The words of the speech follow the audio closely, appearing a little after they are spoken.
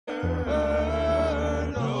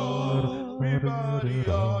Everybody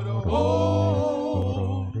ought to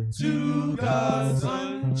hold to God's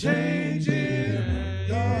unchanging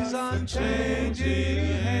hand. His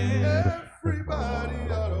unchanging hand. Everybody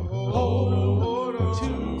ought to hold on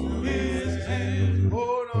to His hand.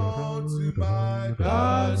 Hold on to my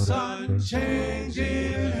God's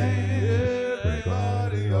unchanging hand.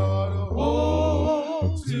 Everybody ought to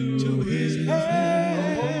hold to His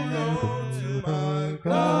hand. Hold on to my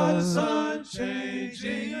God's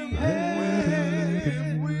unchanging hand.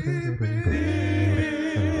 If we build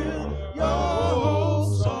your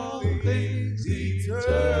hopes on things eternal,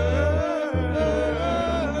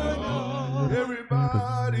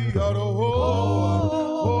 everybody ought to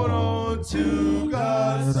hold on to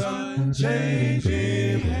God's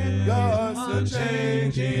unchanging hand. God's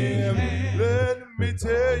unchanging hand. Let me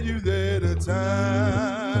tell you that a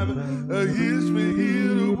time is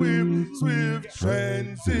here with swift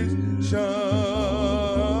transition.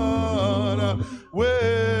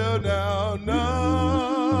 Well, now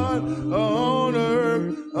none on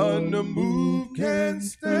earth under move can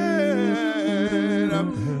stand.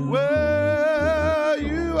 Well,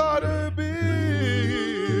 you ought to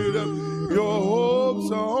build your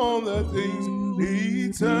hopes on the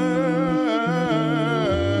things eternal.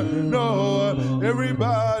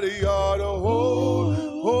 Everybody ought to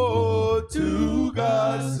hold to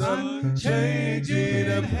God's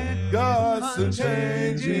unchanging hand. God's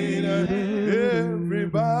unchanging hand.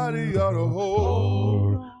 Everybody ought to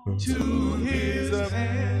hold to His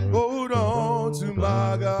hand. Hold on to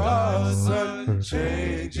my God's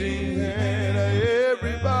unchanging hand.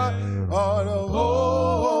 Everybody ought to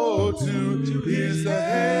hold to His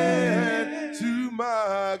hand. To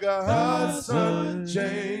my God's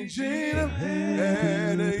unchanging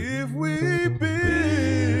hand. If we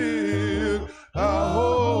build our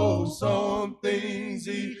hopes on things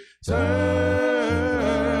eternal,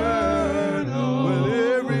 well,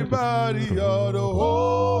 everybody ought to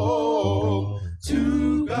hold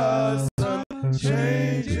to God's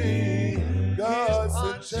unchanging, God's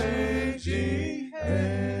unchanging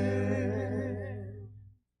hand.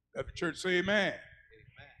 Let the church say amen.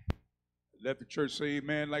 Let the church say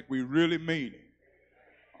amen like we really mean it.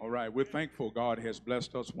 All right, we're thankful God has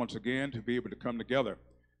blessed us once again to be able to come together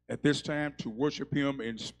at this time to worship Him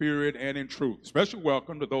in spirit and in truth. Special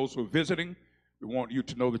welcome to those who are visiting. We want you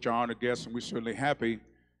to know that you're honored guests, and we're certainly happy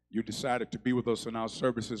you decided to be with us in our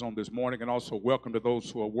services on this morning, and also welcome to those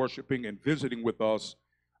who are worshiping and visiting with us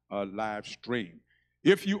live stream.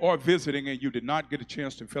 If you are visiting and you did not get a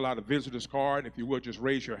chance to fill out a visitor's card, if you will, just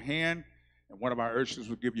raise your hand, and one of our ushers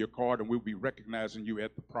will give you a card, and we'll be recognizing you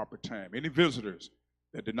at the proper time. Any visitors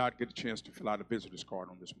that did not get a chance to fill out a visitor's card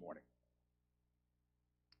on this morning?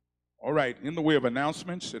 All right, in the way of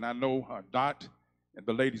announcements, and I know Dot and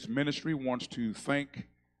the ladies' ministry wants to thank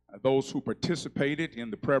those who participated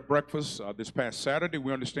in the prayer breakfast this past Saturday.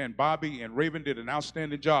 We understand Bobby and Raven did an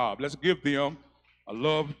outstanding job. Let's give them a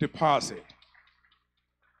love deposit.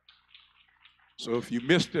 So if you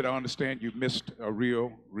missed it, I understand you missed a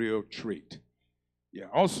real treat. Yeah,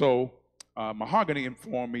 also, Mahogany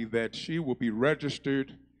informed me that she will be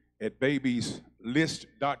registered at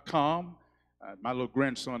babieslist.com. My little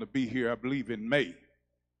grandson will be here, I believe, in May.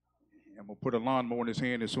 And we'll put a lawnmower in his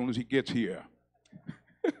hand as soon as he gets here.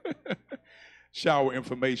 Shower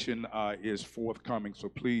information is forthcoming, so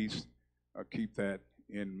please keep that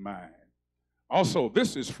in mind. Also,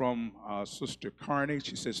 this is from Sister Carney.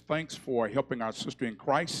 She says, thanks for helping our sister in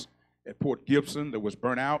Christ at Port Gibson that was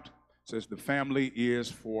burnt out. Says the family is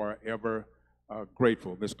forever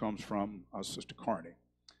grateful. This comes from Sister Carney.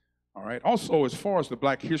 All right. Also, as far as the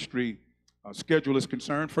Black History schedule is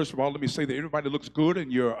concerned, first of all, let me say that everybody looks good in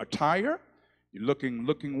your attire. You're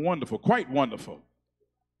looking wonderful, quite wonderful.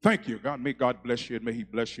 Thank you. May God bless you, and may He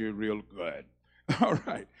bless you real good. All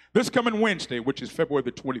right. This coming Wednesday, which is February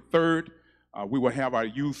the 23rd, we will have our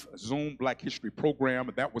youth Zoom Black History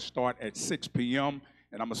program. That will start at 6 p.m.,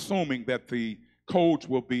 and I'm assuming that the codes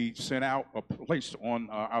will be sent out or placed on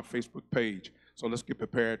our Facebook page. So let's get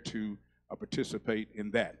prepared to participate in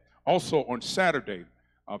that. Also on Saturday,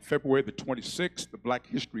 February the 26th, the Black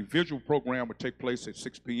History Visual program will take place at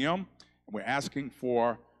 6 p.m., and we're asking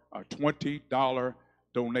for $20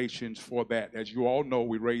 donations for that. As you all know,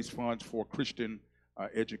 we raise funds for Christian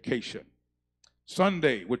education.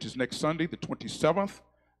 Sunday, which is next Sunday, the 27th,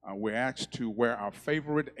 we're asked to wear our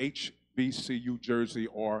favorite HBCU jersey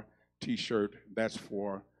or T-shirt. That's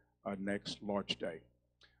for next Lord's Day.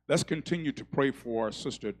 Let's continue to pray for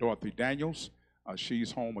Sister Dorothy Daniels.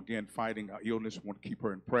 She's home again fighting illness. We want to keep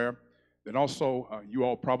her in prayer. Then also, you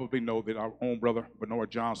all probably know that our own brother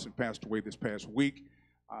Bernard Johnson passed away this past week.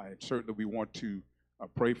 And certainly we want to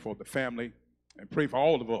pray for the family and pray for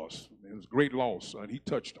all of us. It was a great loss, and he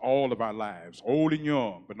touched all of our lives, old and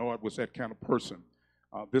young. Bernard was that kind of person.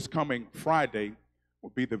 This coming Friday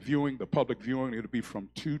will be the public viewing. It'll be from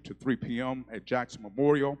 2 to 3 p.m. at Jackson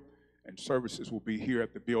Memorial, and services will be here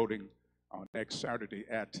at the building next Saturday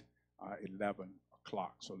at 11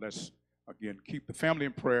 o'clock. So let's, again, keep the family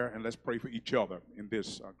in prayer, and let's pray for each other in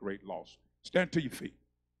this great loss. Stand to your feet.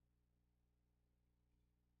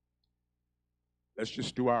 Let's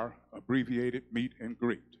just do our abbreviated meet and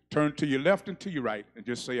greet. Turn to your left and to your right and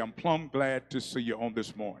just say, I'm plumb glad to see you on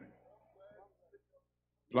this morning.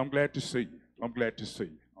 Plumb glad to see you. I'm glad to see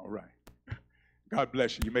you. All right. God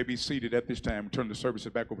bless you. You may be seated at this time. Turn the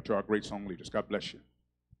services back over to our great song leaders. God bless you.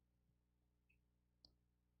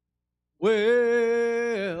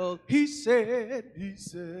 Well, he said,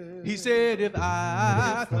 if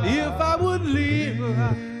I would live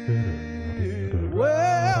right.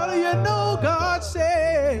 Well, you know, God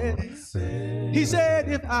said, he said,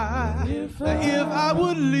 if I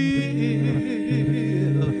would live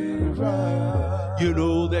right. You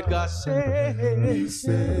know that God said,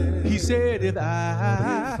 he said, if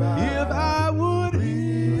I would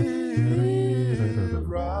live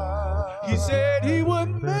right. He said he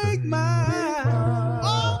would make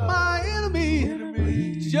all my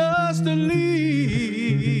enemies just to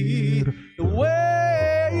lead the way.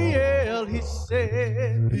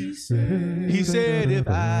 He said, if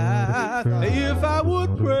I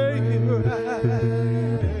would pray right.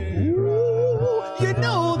 Ooh, you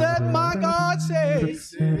know that my God said, he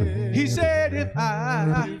said, if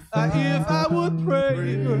I would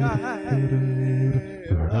pray right.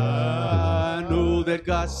 I know that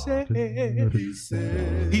God said, he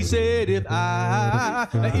said, if I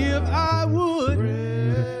would,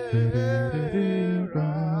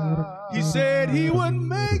 he said he would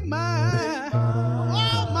make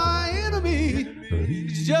all my enemies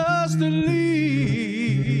just to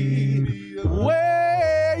lead the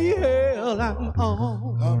way. Hell, I'm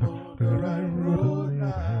on the right road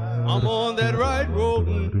now. I'm on that right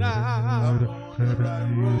road now.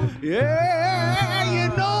 Yeah, you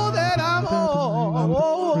know that I'm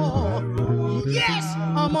on. Yes,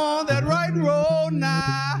 I'm on that right road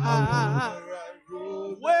now.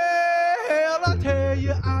 Well, I tell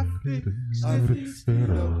you, I fixed it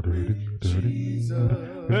up with Jesus.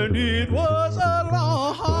 And it was a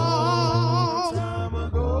long time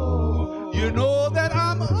ago. You know that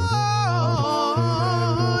I'm on.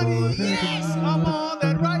 Yes, I'm on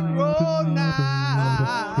that right road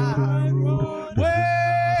now.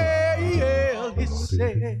 Well,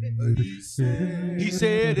 he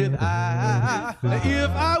said, if I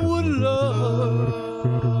would love.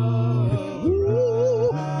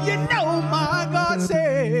 You know my God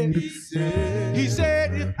said, he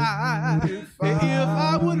said, if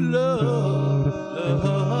I would love.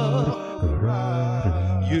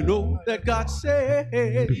 You know that God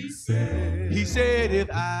said, he said, if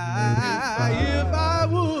I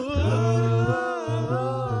would.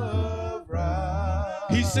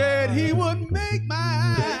 He said he would make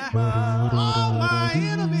all my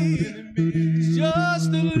enemies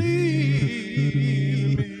just to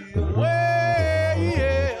lead the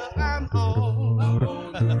way. I'm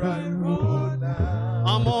on the right road now.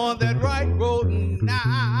 I'm on that right road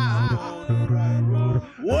now.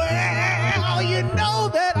 Well, you know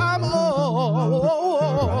that I'm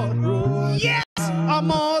on. Yes,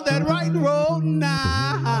 I'm on that right road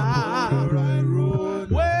now.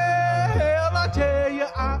 Well, I tell you,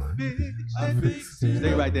 I fixed it.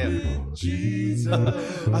 Stay right there.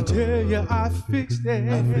 Jesus. I tell you, I fixed it.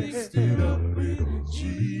 I fixed it up with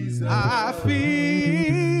Jesus. I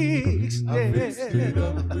fixed it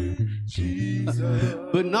up with Jesus.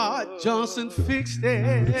 Bernard Johnson fixed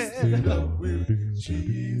it up with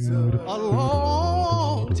Jesus. A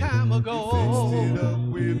long time ago. I fixed it up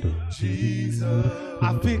with Jesus.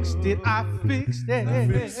 I fixed it. I fixed it. I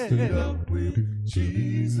fixed it up with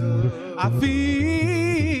Jesus. I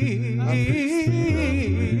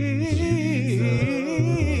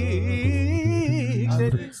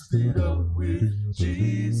fixed it up with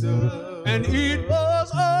Jesus. And it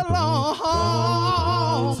was a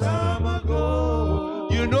long time ago.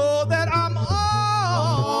 You know that I'm on.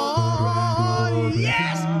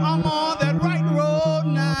 Yes, I'm on that right road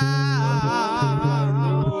now.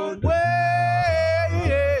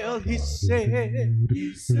 Well, he said,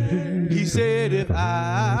 if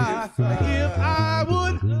I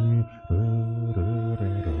would.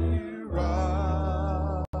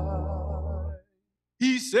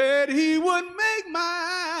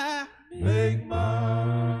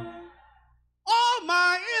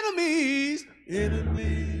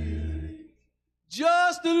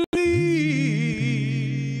 leave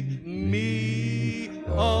me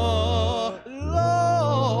alone.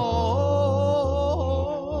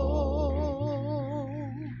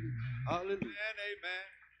 Hallelujah. Amen.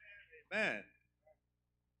 Amen.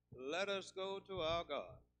 Let us go to our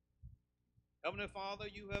God. Heavenly Father,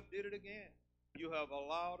 you have did it again. You have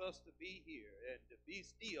allowed us to be here and to be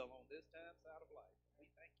still on this time side of life. We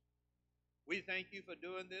thank you. We thank you for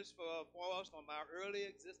doing this for us from our early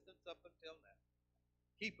existence up until now.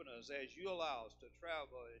 Keeping us as you allow us to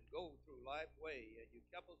travel and go through life's way, and you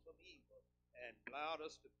kept us from evil and allowed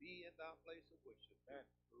us to be in thy place of worship.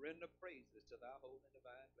 Render praises to thy holy and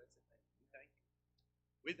divine blessed name. We thank you.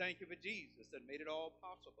 We thank you for Jesus that made it all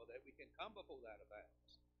possible that we can come before thy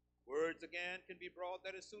divines. Words again can be brought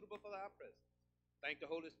that is suitable for thy presence. Thank the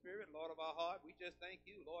Holy Spirit, Lord of our heart. We just thank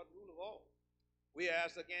you, Lord, rule of all. We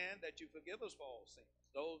ask again that you forgive us for all sins,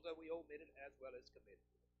 those that we omitted as well as committed.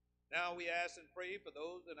 Now we ask and pray for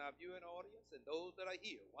those in our viewing audience and those that are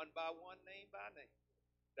here, one by one, name by name,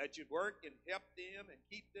 that you work and help them and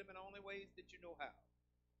keep them in only ways that you know how.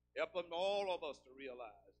 Help them, all of us, to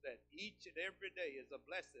realize that each and every day is a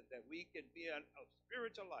blessing, that we can be a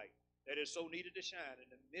spiritual light that is so needed to shine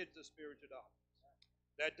in the midst of spiritual darkness,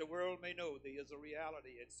 that the world may know there is a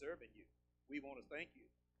reality in serving you. We want to thank you.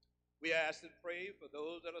 We ask and pray for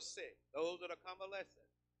those that are sick, those that are convalescent,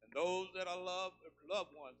 and those that are loved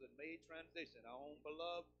ones that made transition. Our own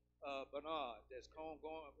beloved Bernard that's come on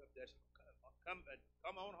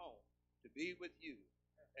home to be with you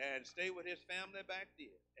and stay with his family back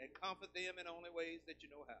there and comfort them in only ways that you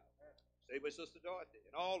know how. Stay with Sister Dorothy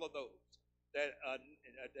and all of those that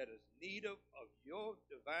is need of your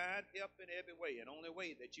divine help in every way, and only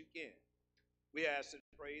way that you can. We ask and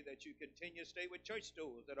pray that you continue to stay with church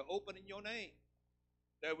doors that are open in your name,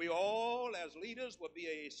 that we all as leaders will be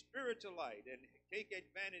a spiritual light and take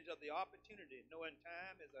advantage of the opportunity, knowing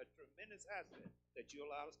time is a tremendous asset that you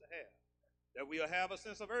allow us to have, that we'll have a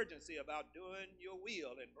sense of urgency about doing your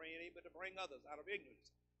will and being able to bring others out of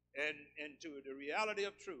ignorance and into the reality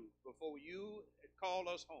of truth before you call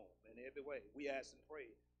us home in every way. We ask and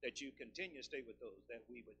pray that you continue to stay with those, that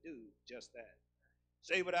we would do just that.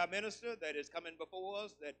 Stay with our minister that is coming before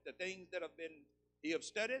us, that the things that he have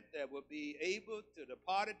studied, that will be able to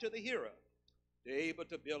depart it to the hearer, they're able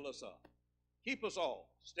to build us up. Keep us all.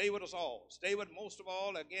 Stay with us all. Stay with, most of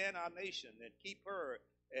all, again, our nation, and keep her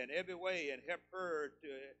in every way and help her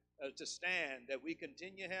to stand, that we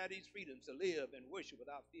continue to have these freedoms to live and worship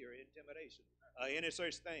without fear or intimidation. Any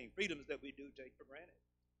such thing, freedoms that we do take for granted.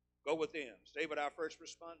 Go with them. Stay with our first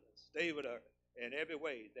responders. Stay with her in every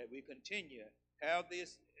way, that we continue to have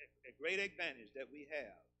this great advantage that we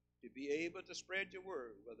have to be able to spread your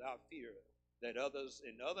word without fear that others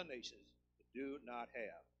in other nations do not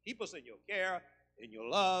have. Keep us in your care, in your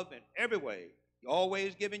love, in every way,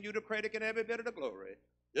 always giving you the credit and every bit of the glory.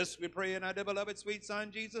 This we pray in our dear beloved sweet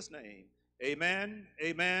Son, Jesus' name. Amen,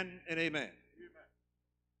 amen, and amen.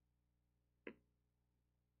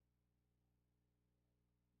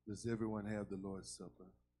 Does everyone have the Lord's Supper?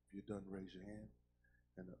 If you're done, raise your hand,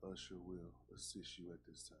 and the usher will assist you at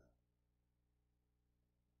this time.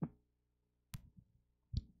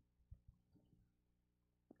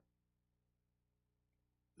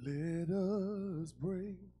 Let us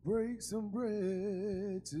break some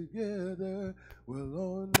bread together. Well,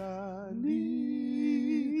 on our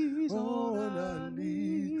knees, Lord,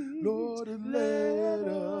 let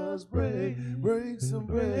us break some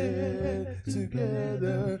bread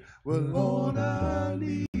together. Well, on our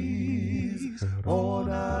knees,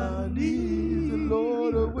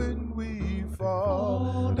 Lord, when we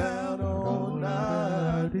fall down on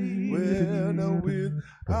our knees, well, with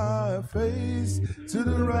our face to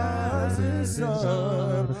the rising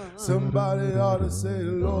sun, somebody ought to say,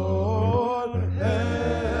 Lord,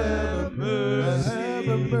 have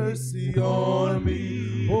mercy on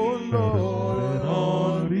me, oh Lord,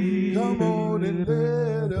 on me. Come on and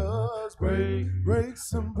let us break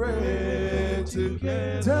some bread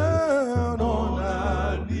together. Down on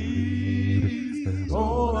our knees,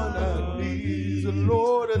 Lord,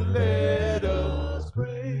 and let us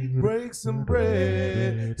break some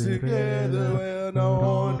bread together. Well, now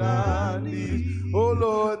on our knees, oh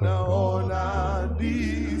Lord, now on our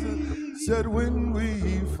knees. Said when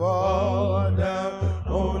we fall down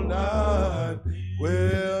on our knees,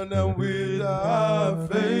 well, now with our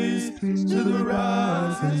face to the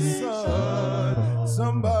rising sun,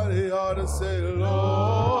 somebody ought to say,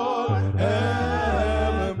 Lord,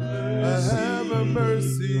 have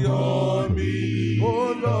mercy on me,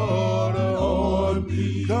 oh Lord, on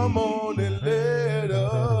me. Come on and let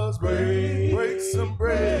us break some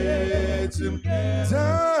bread together.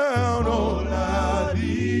 Down on our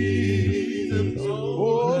knees.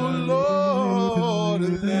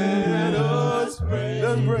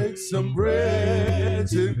 break some bread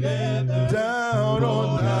together down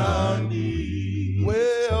on our knees.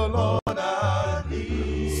 Well, on our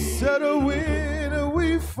knees. Said when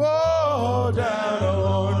we fall down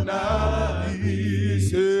on our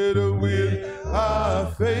knees. Said with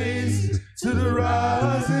our face to the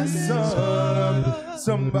rising sun.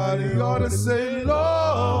 Somebody ought to say,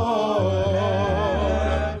 Lord.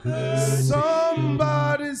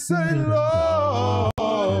 Somebody say, Lord.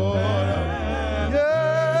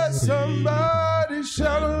 Yeah, somebody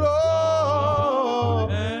shout, Lord.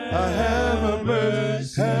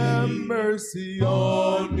 Have mercy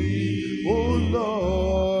on me, oh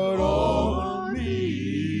Lord, on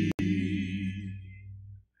me.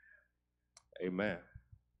 Amen.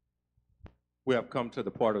 We have come to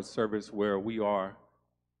the part of service where we are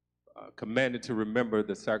commanded to remember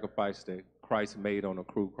the sacrifice that Christ made on the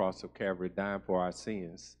cruel cross of Calvary, dying for our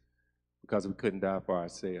sins because we couldn't die for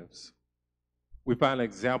ourselves. We find an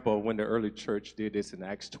example of when the early church did this in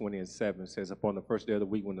Acts 20:7. It says, upon the first day of the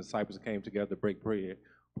week when the disciples came together to break bread,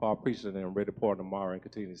 Paul preached to them, read the part tomorrow, and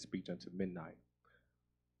continued his speech until midnight.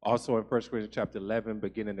 Also in 1 Corinthians chapter 11,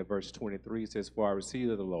 beginning at verse 23, it says, for I received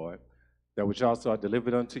of the Lord that which also I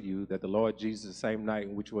delivered unto you, that the Lord Jesus, the same night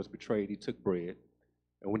in which he was betrayed, he took bread.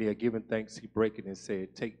 And when he had given thanks, he brake it and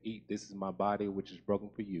said, take, eat, this is my body, which is broken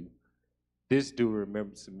for you. This do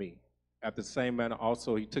remembrance of me. After the same manner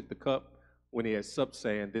also he took the cup when he had supped,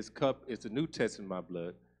 saying, this cup is the New Testament in my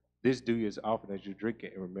blood. This do ye as often as you drink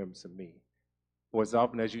it in remembrance of me. For as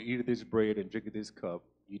often as you eat of this bread and drink of this cup,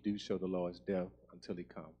 you do show the Lord's death until he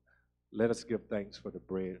come. Let us give thanks for the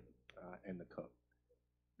bread and the cup.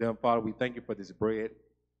 Then, Father, we thank you for this bread,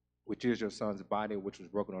 which is your Son's body, which was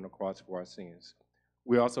broken on the cross for our sins.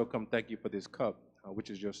 We also come thank you for this cup, which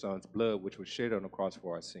is your Son's blood, which was shed on the cross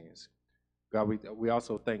for our sins. God, we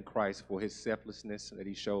also thank Christ for his selflessness that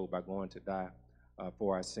he showed by going to die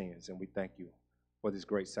for our sins. And we thank you for this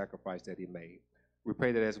great sacrifice that he made. We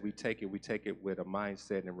pray that as we take it with a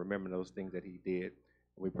mindset and remembering those things that he did.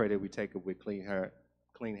 We pray that we take it with clean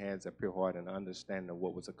hands and pure heart and understanding of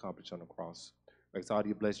what was accomplished on the cross. It's all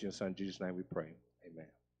you bless your Son, in Jesus' name we pray.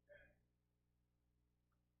 Amen.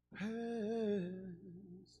 Pass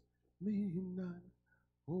me not,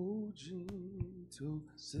 oh gentle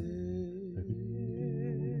Savior,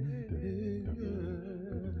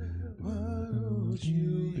 why don't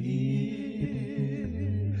you hear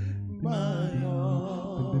my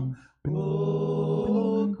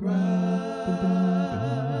humble cry?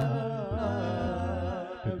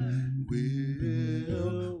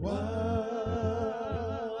 Will while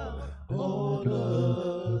all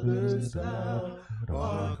others thou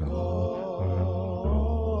art calling,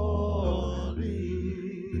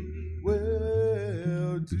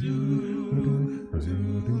 well, do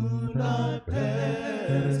not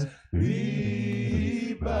pass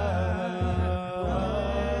me by.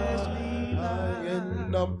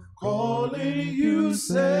 And I'm calling you,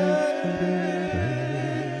 Savior,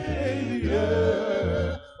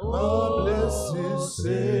 oh blessed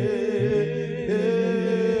Savior,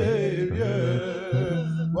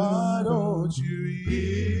 why don't you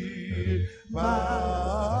hear my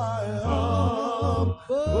humble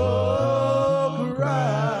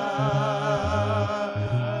cry?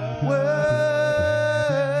 Well,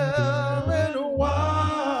 and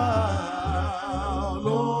while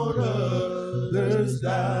on others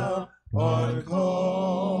thou art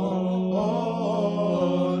calling,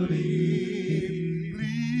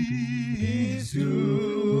 please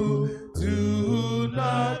do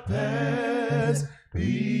not pass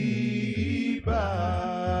me by.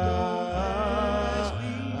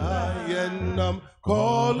 And I'm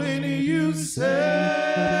calling you, Savior,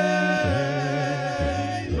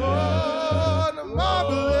 Lord, my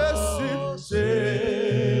blessed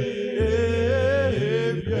Savior,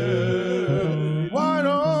 why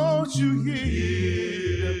don't you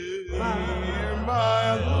hear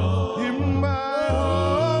my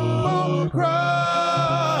humble cry?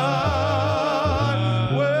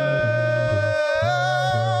 Well,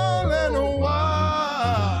 and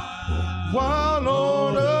while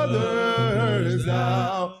on others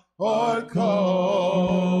thou art calling,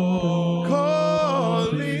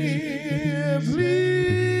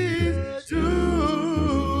 please do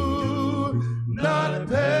not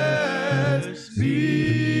pass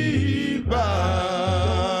me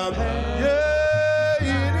by. Yeah,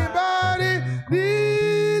 anybody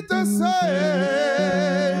need to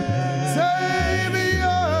say,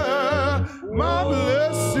 Savior, my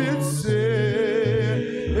blessed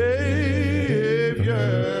Savior,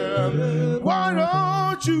 why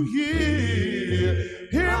don't you hear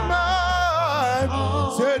my,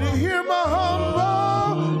 said hear my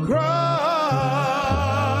humble cry?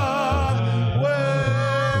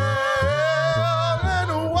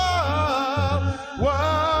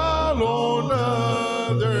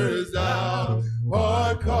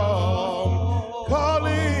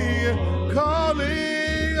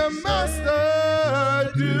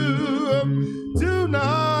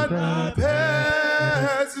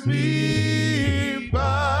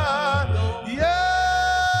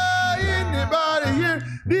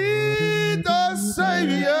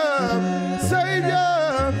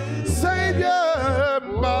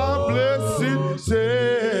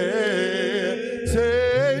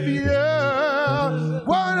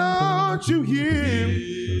 you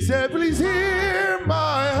hear? Said, please hear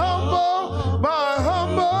my humble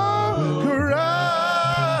cry.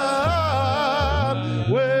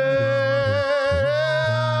 Well,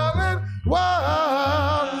 and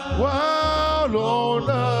while on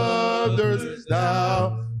others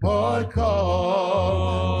thou art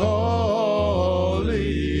calling,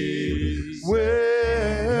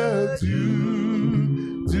 well,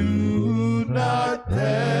 do not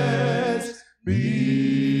pass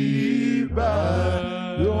me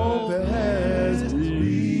by. Don't pass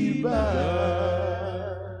me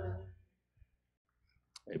by.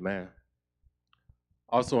 Amen.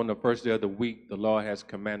 Also, on the first day of the week, the Lord has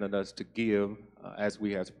commanded us to give as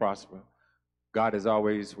we has prospered. God has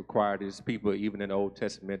always required his people, even in the Old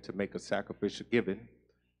Testament, to make a sacrificial giving.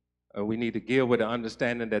 We need to give with the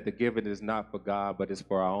understanding that the giving is not for God, but it's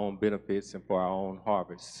for our own benefits and for our own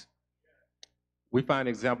harvest. We find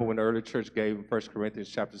an example when the early church gave in 1 Corinthians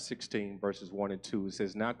chapter 16, verses 1 and 2. It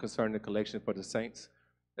says, now concerning the collection for the saints,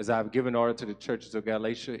 as I have given order to the churches of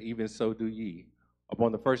Galatia, even so do ye.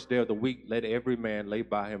 Upon the first day of the week, let every man lay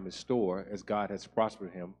by him his store, as God has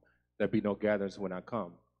prospered him. There be no gatherings when I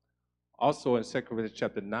come. Also in 2 Corinthians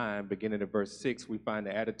chapter 9, beginning at verse 6, we find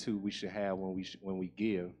the attitude we should have when we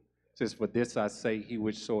give. It says, for this I say, he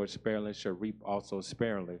which soweth sparingly shall reap also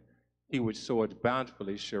sparingly. He which soweth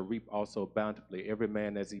bountifully shall reap also bountifully. Every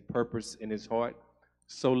man as he purpose in his heart,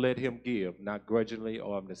 so let him give, not grudgingly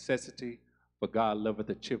or of necessity, for God loveth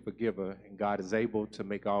a cheerful giver, and God is able to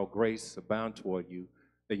make all grace abound toward you,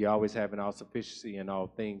 that you always having all sufficiency in all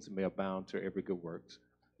things may abound to every good works.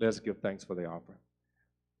 Let us give thanks for the offering.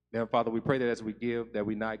 Now, Father, we pray that as we give, that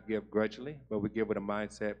we not give grudgingly, but we give with a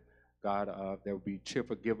mindset, God, there will be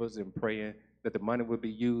cheerful givers and praying that the money will be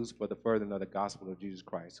used for the furthering of the gospel of Jesus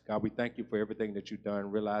Christ. God, we thank you for everything that you've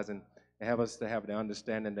done, realizing and have us to have the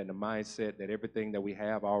understanding and the mindset that everything that we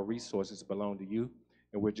have, our resources belong to you,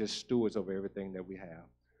 and we're just stewards over everything that we have.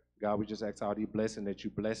 God, we just ask all these blessings that you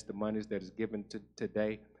bless the monies that is given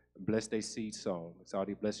today, and bless their seed sown. It's all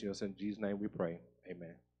these blessings in Jesus' name we pray.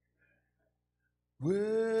 Amen.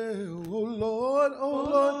 Well, oh Lord,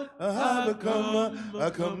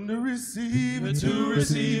 I come to receive my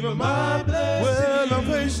blessing. Well, I'm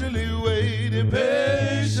patiently waiting,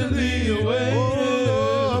 oh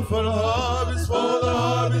Lord, for the harvest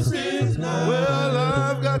is now. Well,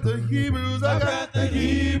 I've got the Hebrews, I got the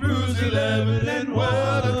Hebrews 11, and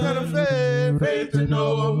well, the kind of faith to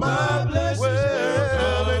know my blessing.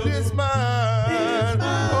 Well, and it's mine,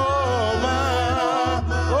 oh mine,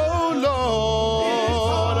 oh Lord.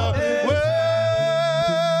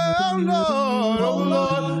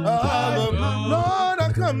 Lord,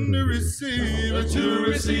 I come to receive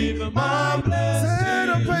my blessing.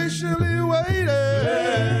 I'm patiently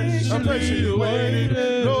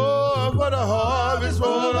waiting, Lord, for the harvest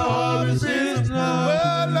is.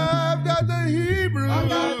 Well, I've got the Hebrews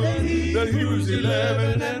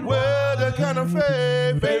 11, and well, the kind of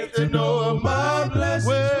faith to know of my blessing.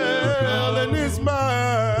 Well, and it's mine,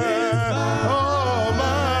 oh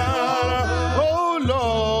mine, oh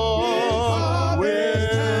Lord.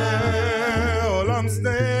 Well, I'm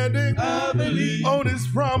standing on his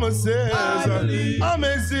promises. I'm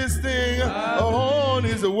existing on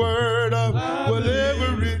his word. Well,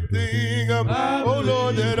 everything, oh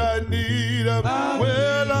Lord, that I need,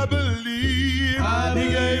 well, I believe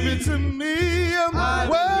he gave it to me.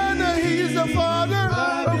 Well, he's the father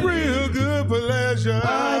of real good pleasure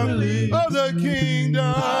of the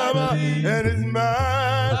kingdom, and it's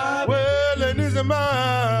mine. Well, and it's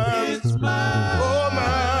mine. Oh,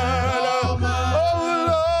 mine.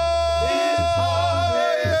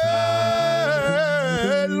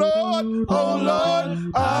 Oh Lord,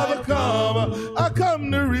 I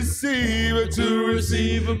come to receive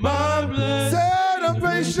my blessing. Said I'm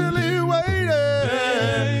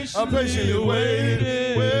patiently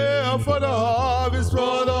waiting, well, for the harvest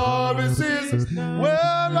is.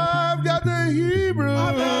 Well, I've got the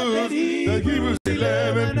Hebrews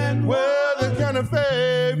 11, and well, the kind of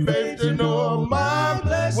faith to know my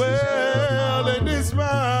blessing. Well, and it's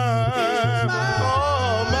mine,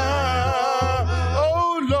 oh mine,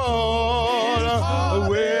 oh Lord.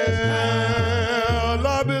 Well,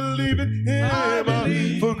 I believe in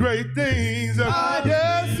him for great things.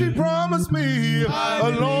 Yes, he promised me a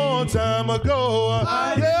long time ago.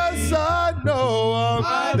 Yes, I know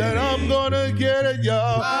that I'm gonna get it,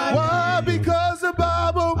 y'all. Why? Because the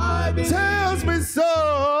Bible tells me so.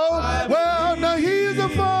 Well, now he's the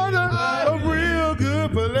father of real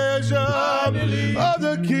good pleasure of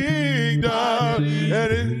the kingdom,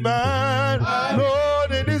 and it's mine,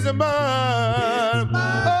 Lord, it is mine.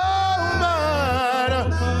 Oh,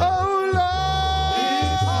 mine, oh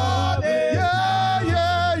Lord, yeah.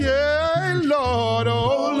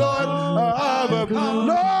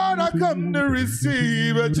 come to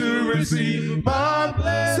receive my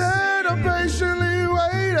blessing. Said I'm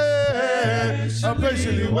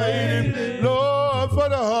patiently waiting, Lord, for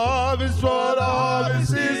the harvest is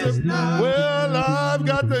well, I've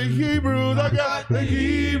got the Hebrews,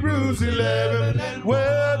 11.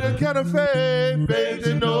 Well, the kind of faith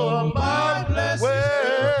to know my blessing.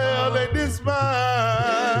 Well, and this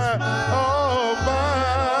mine, oh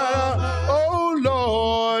my, oh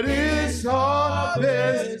Lord, it's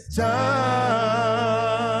harvest time.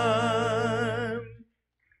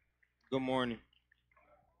 Good morning.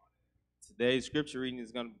 Today's scripture reading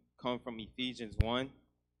is going to come from Ephesians 1,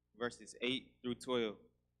 verses 8 through 12.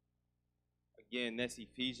 Again, that's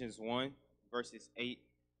Ephesians 1, verses 8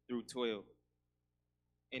 through 12.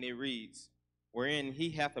 And it reads, wherein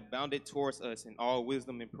he hath abounded towards us in all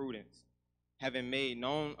wisdom and prudence, having made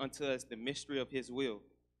known unto us the mystery of his will,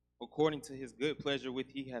 according to his good pleasure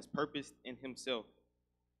which he has purposed in himself,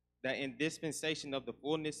 that in dispensation of the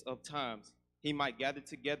fullness of times he might gather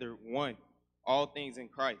together one all things in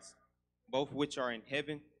Christ, both which are in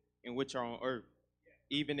heaven and which are on earth,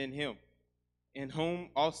 even in him, in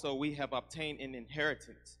whom also we have obtained an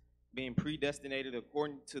inheritance, being predestinated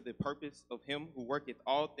according to the purpose of him who worketh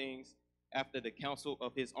all things after the counsel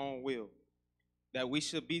of his own will, that we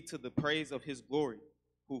should be to the praise of his glory,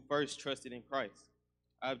 who first trusted in Christ.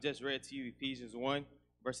 I've just read to you Ephesians 1,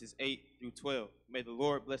 verses 8 through 12. May the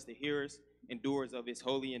Lord bless the hearers and doers of his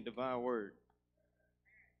holy and divine word.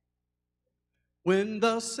 When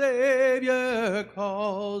the Savior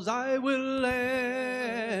calls, I will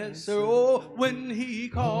answer. Oh, when he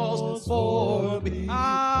calls for me,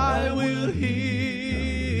 I will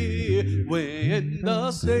hear. When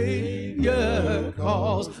the Savior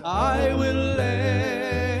calls, I will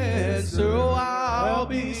answer. Oh, I'll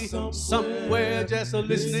be somewhere just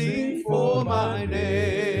listening for my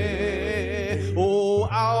name. Oh,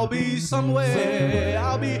 I'll be somewhere,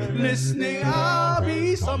 I'll be listening, I'll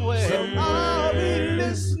be somewhere, I'll be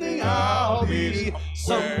listening, I'll be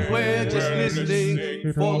somewhere just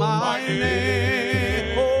listening for my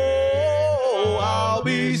name. Oh, I'll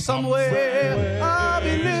be somewhere, I'll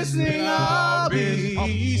be listening, I'll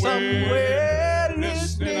be somewhere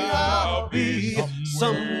listening, I'll be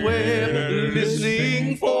somewhere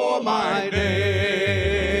listening for my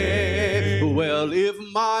name. Well, if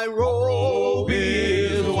my robe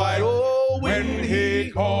is white, oh, when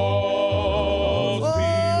he calls me,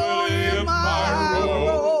 well, if my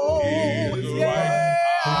robe is white,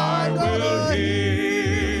 I'm gonna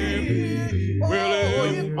hear. Well,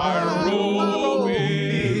 if my robe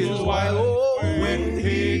is white, oh, when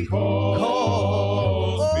he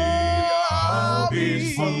calls me, I'll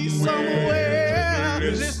be somewhere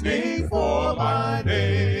listening for my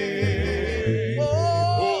name.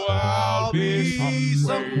 Oh, I'll be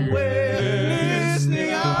somewhere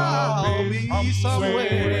listening, I'll be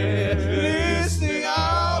somewhere listening,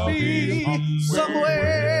 I'll be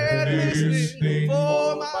somewhere listening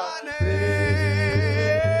for my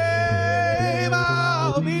name.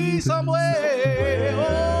 I'll be somewhere,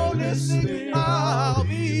 oh, listening, I'll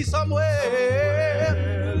be somewhere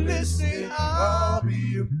listening, I'll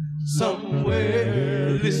be somewhere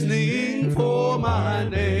listening for my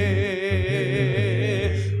name.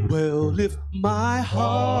 Well, if my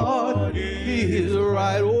heart is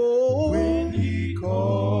right, oh, when he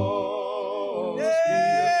calls,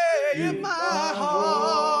 yeah, if my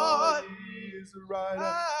heart is right,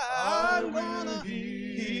 I'm gonna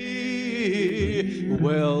hear.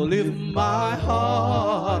 Well, if my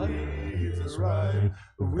heart is right,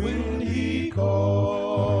 when he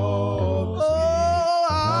calls, oh,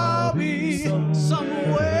 I'll be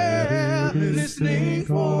somewhere listening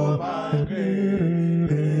for my name.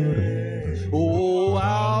 Oh,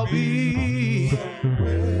 I'll be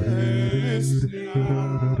somewhere listening,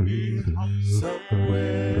 I'll be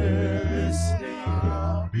somewhere listening,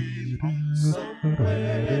 I'll be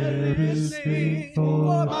somewhere listening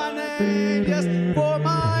for my name. Yes, for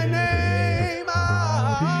my name,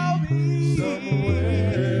 I'll be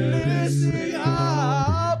somewhere listening,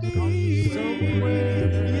 I'll be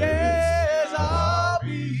somewhere. Yes, I'll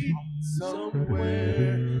be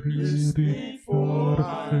somewhere listening for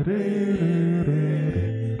my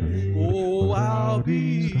name. Oh, I'll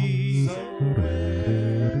be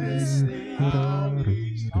somewhere listening, I'll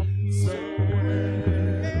be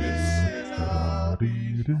somewhere listening, I'll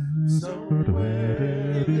be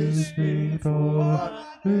somewhere listening for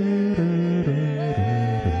my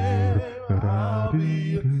name. I'll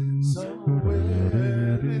be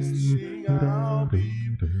somewhere listening, I'll be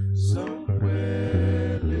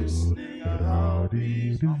somewhere listening, I'll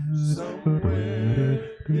be somewhere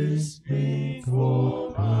listening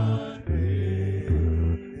for my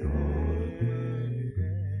name.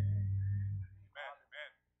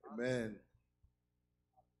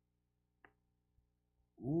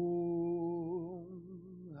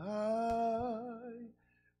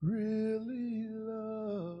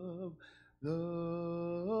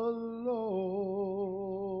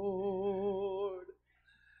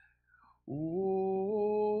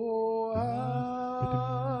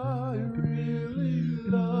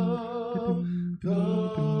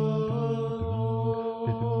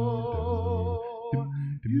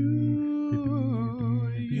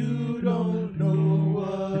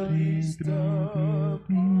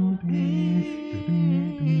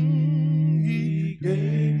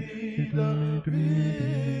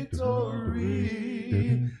 victory.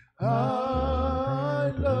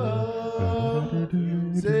 I love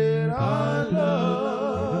him. Said I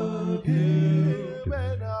love him,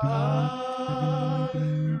 and I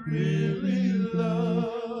really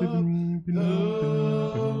love the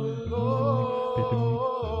Lord.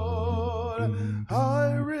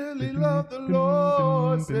 I really love the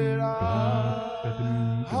Lord. Said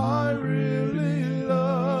I really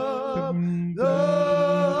love the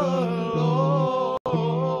Lord.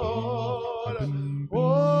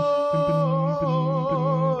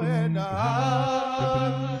 Oh, and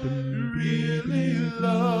I really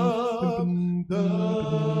love the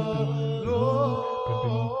Lord.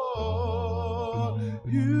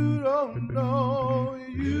 You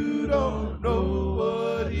don't know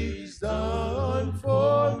what he's done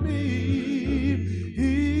for me.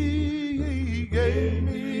 He gave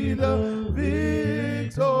me the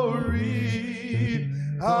victory.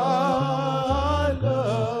 I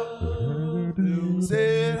love him.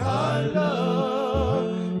 Said I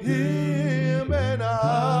love him, and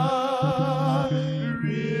I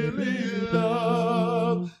really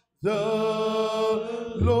love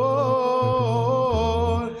the Lord.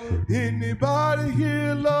 Anybody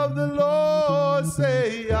here love the Lord?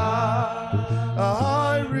 Say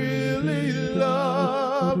I really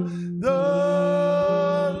love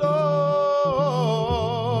the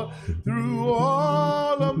Lord. Through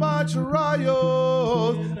all of my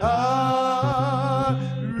trials, I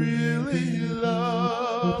really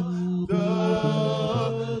love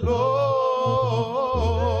the Lord.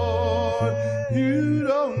 You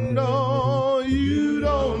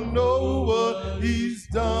don't know what he's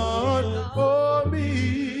done for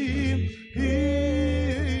me.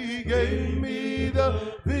 He gave me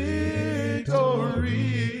the victory.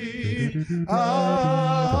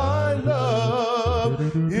 I love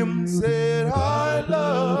him. Said I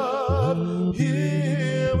love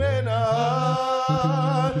him, and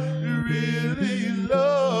I really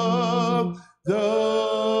love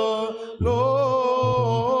the Lord.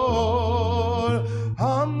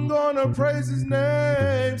 I'm gonna praise his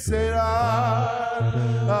name. Said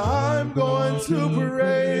I'm going to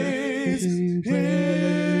praise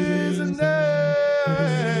his name.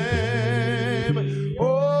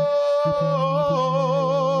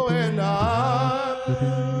 Oh, and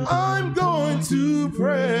I'm going to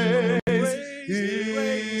praise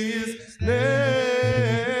his name.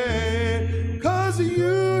 'Cause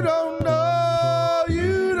you don't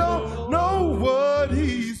know what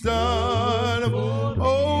he's done.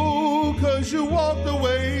 Oh, 'cause you walked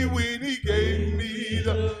away when he gave me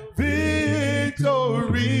the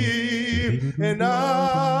victory. And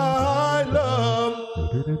I love,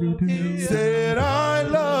 said I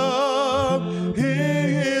love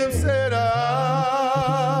him. Said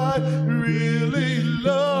I really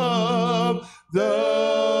love the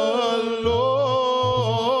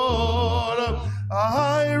Lord.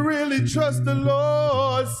 I really trust the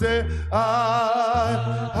Lord. Say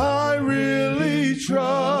I really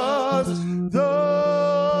trust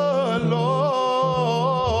the Lord.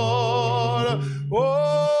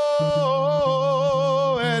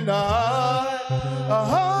 Oh, and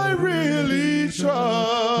I really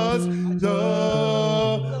trust the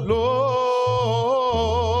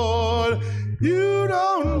Lord. You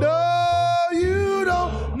don't know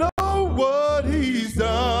what he's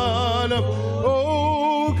done.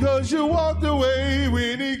 Oh, 'cause you walked away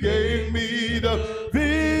when he gave me the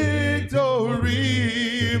victory.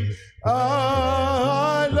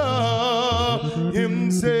 I love him.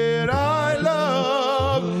 Said I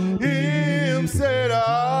love him. Said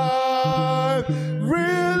I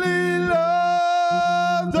really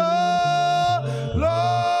love the Lord.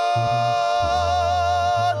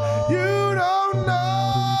 You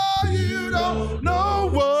don't know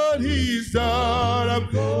what he's done.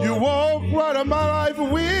 You walked right in my life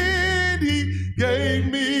when he gave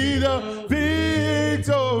me the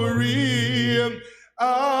victory.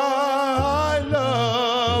 I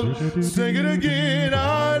love, sing it again,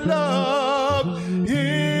 I love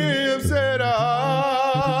him. Said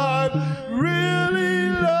I really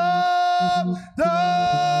love the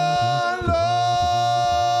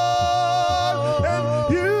Lord. And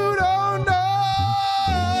you don't know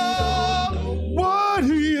what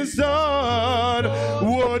he has done,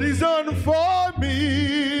 what he's done for me.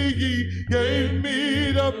 He gave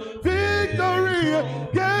me the victory,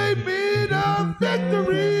 gave me the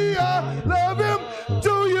victory. I love him.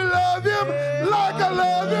 Do you love him like I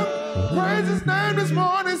love him? Praise his name this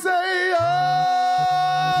morning. Say,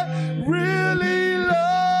 I really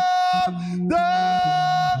love the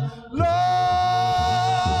Lord.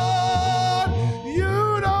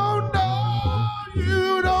 You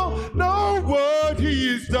don't know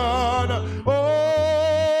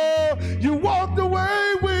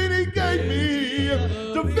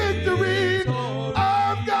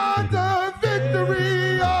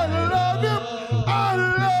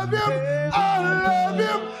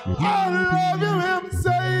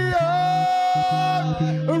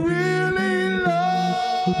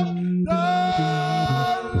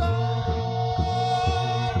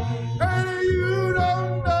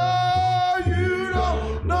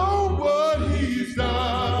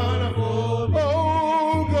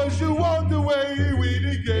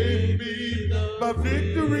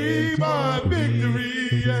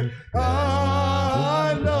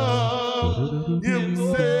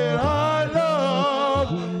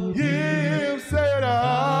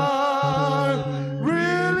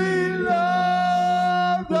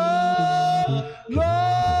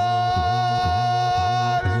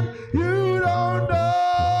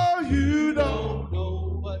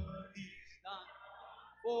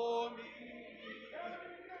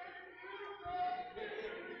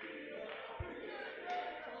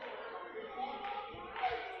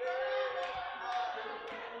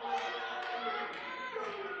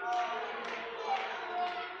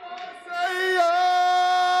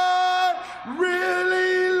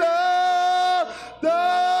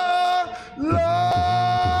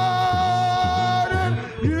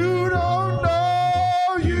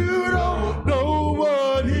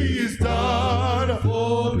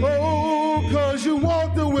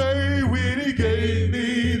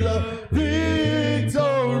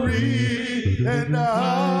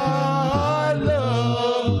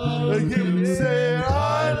Him said,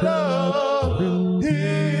 I love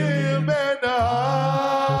Him, and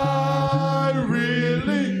I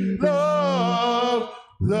really love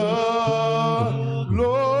the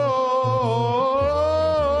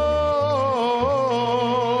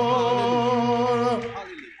Lord.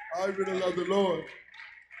 I really love the Lord.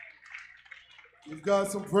 Give God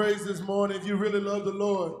some praise this morning if you really love the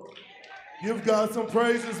Lord. Give God some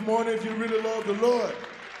praise this morning if you really love the Lord.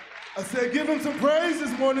 I said, give Him some praise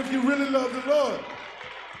this morning if you really love the Lord.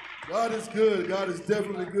 God is good. God is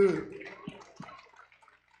definitely good.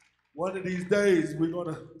 One of these days, we're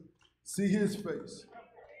going to see His face.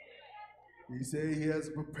 He said He has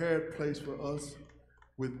a prepared place for us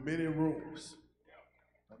with many rooms.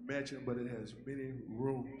 A mansion, but it has many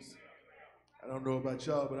rooms. I don't know about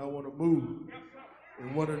y'all, but I want to move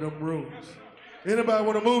in one of them rooms. Anybody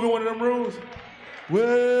want to move in one of them rooms?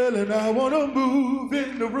 Well, and I want to move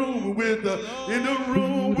in the room with the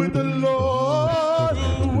Lord.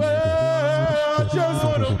 Well, I just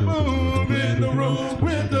want to move in the room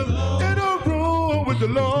with the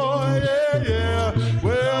Lord. Yeah, yeah.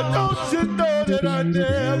 Well, don't you know that I've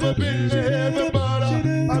never been to heaven, but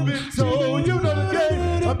I've been told, you know the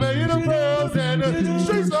game. I made a vows and the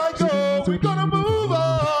streets like gold. We're gonna move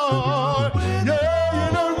on. Yeah,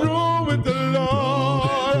 in a room with the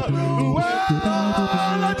Lord.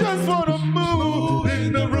 Well, I just wanna move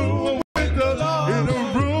in the room with the Lord.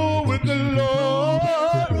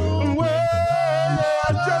 Well, I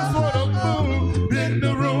just wanna move in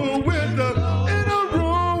the room with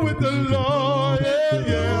the Lord. Yeah,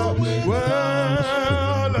 yeah.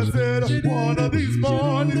 Well, I said one of these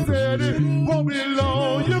mornings said it won't be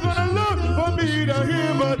long. You're gonna look for me to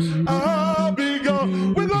hear, but I'll be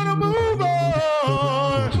gone. We're gonna move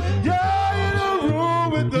on. Yeah, in a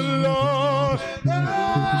room with the Lord. I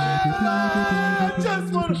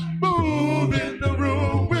just wanna move in the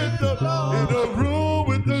room with the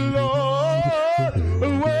Lord.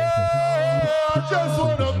 Well, I just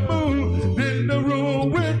wanna move in the room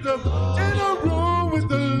with the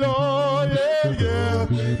Lord. Yeah, yeah.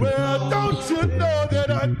 Well, don't you know that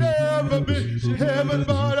I've never been to heaven,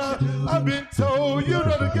 but I've been told, you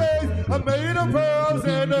know the game. I made a pearls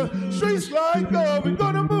and the streets like gold. We're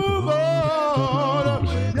gonna move on.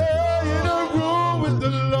 Yeah, in a room with the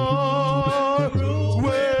Lord.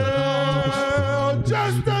 Well,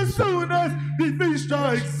 just as soon as the feet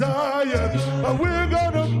strike Zion, we're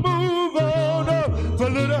gonna move on up a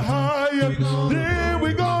little higher. Then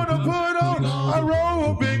we're gonna put on our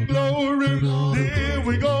robe in glory. Then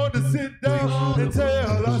we're gonna sit down and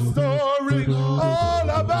tell our story. All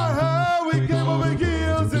about how we came over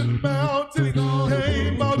hills and mountains,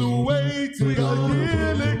 came all the way to the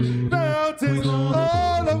healing mountains.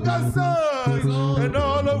 All of God's sons and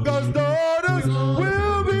all of God's daughters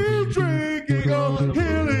will be drinking of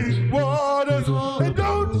healing waters. And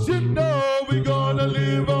don't you know we're gonna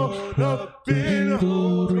live on up in?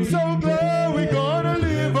 I'm so glad we're gonna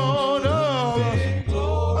live on up.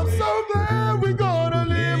 I'm so glad we're gonna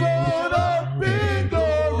live on up in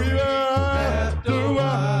glory after a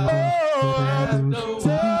while. Oh,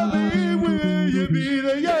 tell me, will you be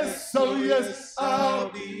there? Yes, oh yes, I'll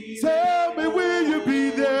be. Tell me, will you be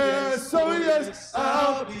there? So yes,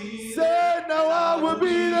 I'll be. Said now I will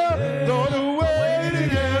be there. Lord,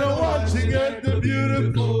 waiting and watching at the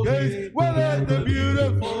beautiful gates. Well, at the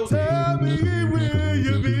beautiful. Tell me, will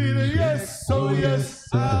you be there? Yes, oh yes,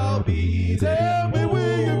 I'll be. Tell me,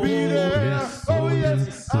 will you be there? Oh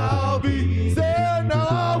yes, I'll be. Said now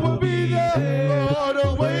I will be there.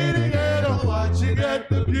 Lord, waiting and watching at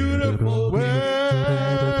the beautiful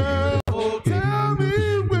well. Tell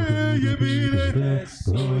me, will you be there? Yes,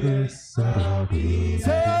 oh yes, I'll be.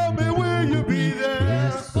 Tell me, will you be there?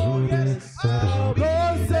 Yes, oh yes, I'll be.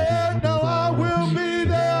 Lord said, now I will be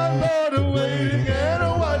there. Lord, waiting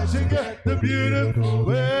and watching at the beautiful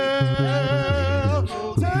well.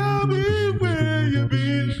 Tell me, will you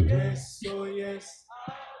be there? Yes, oh yes,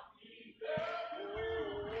 I'll be there.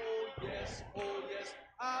 Oh yes,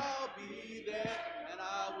 I'll be there, and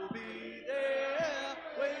I will be there,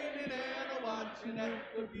 waiting and watching at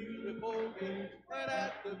the beautiful gate, and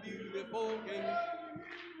at the beautiful gate.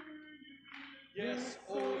 Yes,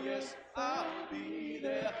 oh yes, I'll be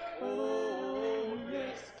there. Oh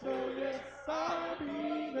yes, I'll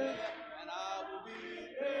be there, and I will be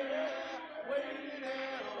there, waiting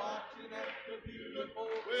and watching at the beautiful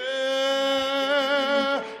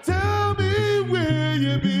well. Tell me, will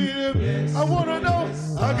you be there? Yes, I wanna know,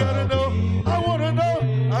 I gotta know, I wanna know,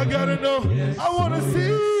 I gotta know, I wanna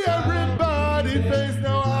see everybody's face.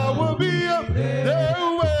 Now I will be up there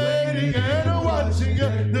waiting and watching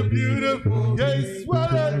the beautiful, yes, well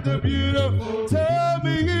at the beautiful. Tell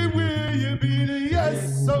me,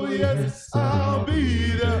 yes, oh yes, I'll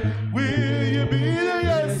be there. Will you be there?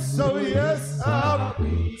 Yes, oh yes, I'll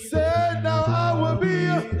be there. Said now I will be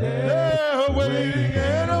there waiting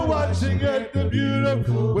and watching at the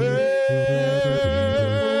beautiful well.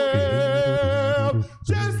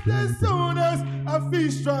 Just as soon as our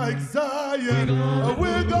feet strike Zion,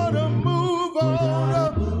 we're gonna move on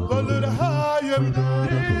a little higher.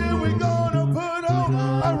 Then we're gonna put on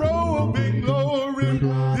our robe in glory.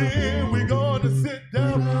 Then we're gonna sit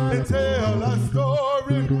down and tell our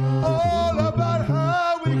story all about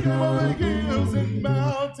how we came over hills and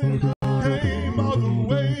mountains, came all the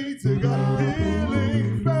way to God's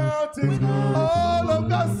healing fountains. All of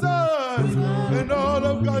God's sons and all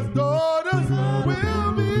of God's daughters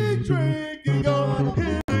will be drinking on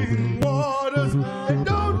healing waters. And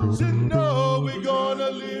don't you know we're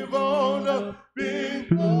gonna live on up in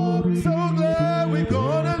glory? So glad we're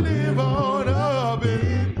gonna live on up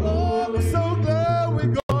in glory. I'm so glad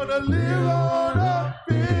we're gonna live on up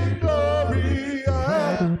in glory.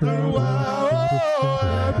 After a while,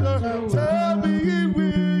 tell me,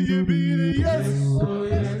 will you be there? Yes, oh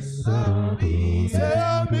yes, I'll be there.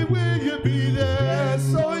 Tell me, will you be there?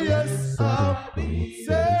 So yes, I'll be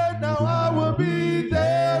there. Said now I will be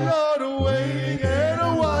there, Lord, waiting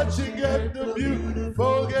and watching at the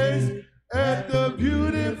beautiful gates, at the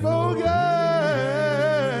beautiful gates.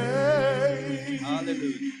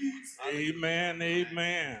 Hallelujah. Amen,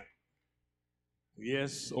 amen.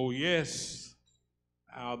 Yes, oh yes,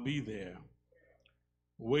 I'll be there,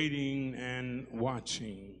 waiting and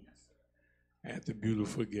watching at the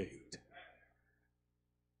beautiful gate.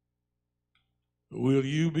 Will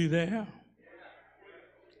you be there?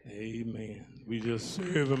 Amen. We just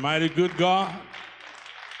serve a mighty good God.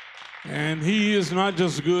 And he is not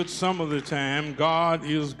just good some of the time. God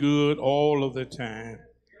is good all of the time.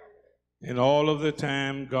 And all of the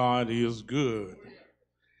time, God is good.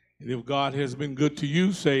 And if God has been good to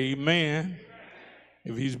you, say amen.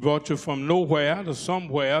 If he's brought you from nowhere to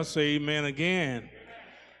somewhere, say amen again.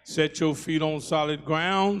 Set your feet on solid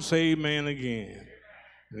ground, say amen again.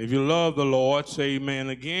 And if you love the Lord, say amen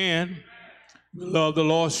again. If you love the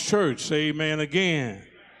Lord's church, say amen again.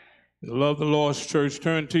 If you love the Lord's church,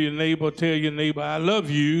 turn to your neighbor, tell your neighbor, I love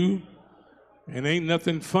you. And ain't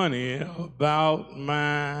nothing funny about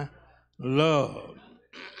my love.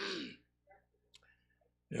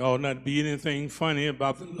 There ought not be anything funny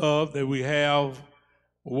about the love that we have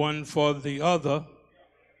one for the other.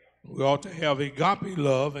 We ought to have agape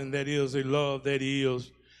love, and that is a love that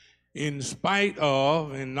is in spite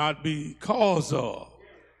of and not because of.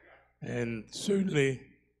 And certainly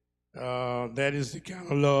that is the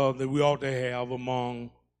kind of love that we ought to have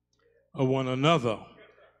among one another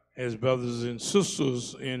as brothers and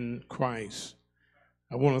sisters in Christ.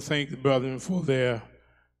 I want to thank the brethren for their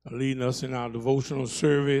leading us in our devotional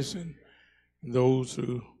service, and those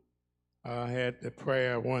who had the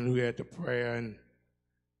prayer, one who had the prayer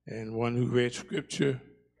and one who read scripture,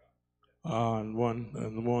 and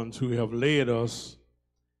the ones who have led us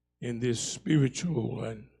in this spiritual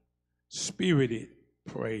and spirited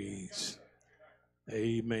praise.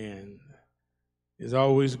 Amen. It's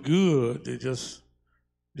always good to just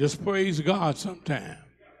praise God sometimes.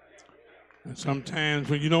 And sometimes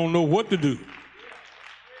when you don't know what to do,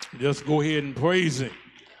 just go ahead and praise him,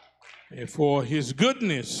 and for his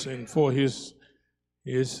goodness and for his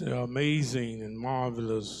amazing and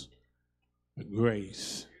marvelous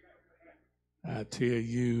grace. I tell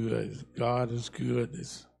you, God is good.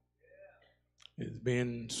 It's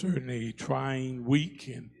been certainly a trying week,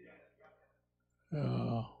 and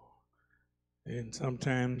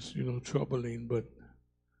sometimes, troubling, but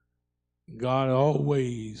God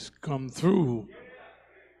always come through,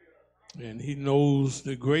 and he knows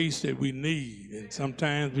the grace that we need, and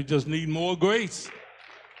sometimes we just need more grace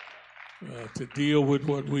to deal with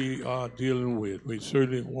what we are dealing with. We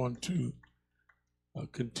certainly want to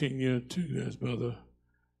continue to, as Brother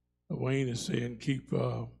Wayne is saying, keep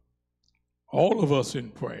all of us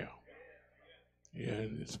in prayer,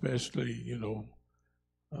 and especially,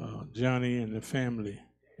 Johnny and the family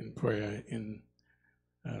in prayer in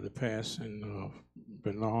the passing of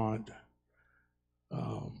Bernard.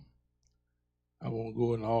 I won't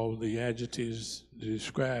go in all the adjectives to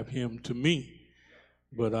describe him to me,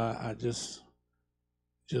 but I just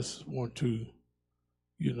want to,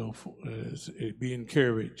 be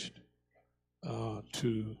encouraged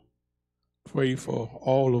to pray for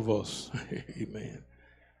all of us, amen,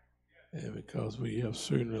 and because we have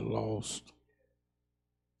certainly lost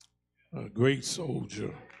a great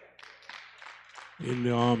soldier in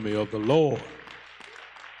the army of the Lord.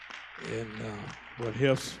 And what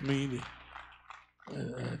helps me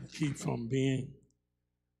to keep from being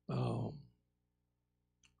I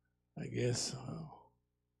guess,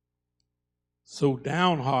 so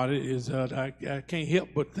downhearted is that I can't help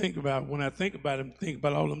but think about, when I think about him, think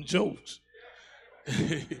about all them jokes.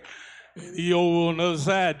 And he over on the other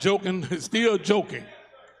side joking, still joking.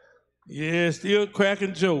 Yeah, still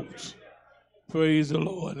cracking jokes. Praise the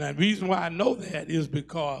Lord. And the reason why I know that is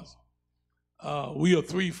because we are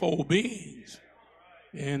threefold beings.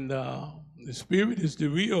 And the spirit is the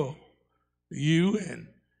real you,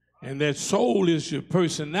 and that soul is your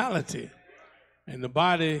personality. And the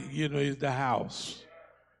body, is the house.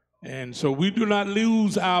 And so we do not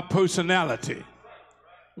lose our personality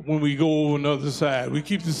when we go over on the other side. We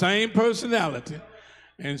keep the same personality.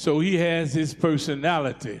 And so he has his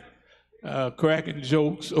personality cracking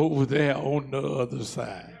jokes over there on the other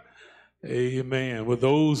side. Amen. With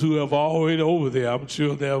those who have already over there, I'm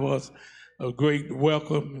sure there was a great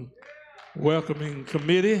welcoming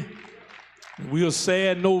committee. We are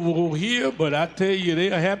sad over here, but I tell you,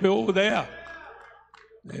 they are happy over there.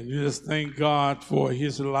 And just thank God for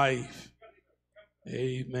his life.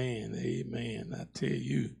 Amen. Amen. I tell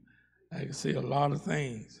you, I can say a lot of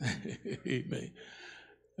things. Amen.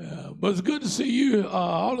 But it's good to see you,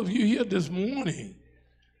 all of you here this morning.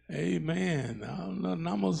 Amen.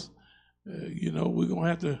 Numbers, we're going to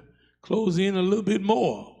have to close in a little bit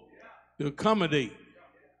more to accommodate.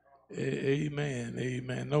 Amen.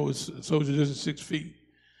 Amen. No, it's social distance 6 feet.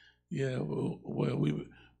 Yeah, well, we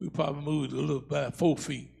probably moved a little by 4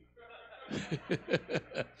 feet.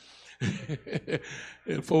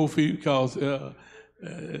 And 4 feet because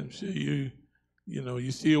I'm sure we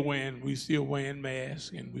still wearing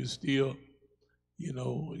masks, and we still,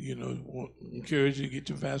 encourage you to get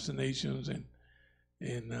your vaccinations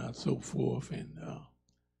and so forth. And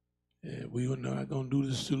we are not going to do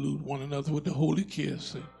the salute one another with the holy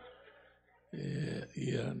kiss.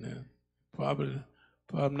 And probably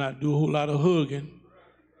not do a whole lot of hugging.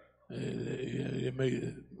 It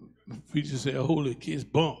may preacher say a holy kiss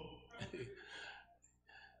bump.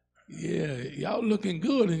 Yeah, y'all looking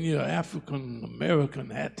good in your African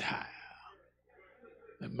American attire.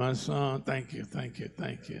 And my son, thank you.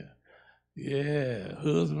 Yeah,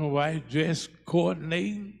 husband and wife dress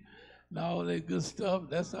coordinating and all that good stuff.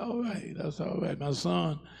 That's all right. My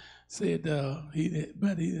son said he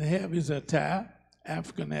didn't have his attire,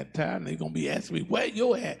 African attire, and they're gonna be asking me, where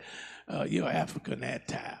you at? Your African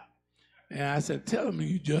attire. And I said, tell them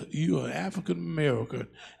you're an African American,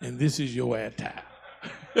 and this is your attire.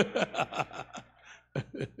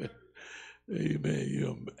 Amen.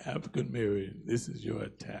 You're African American. This is your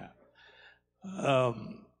attire.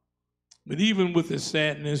 But even with the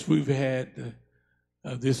sadness, we've had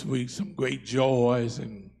this week some great joys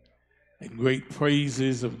and great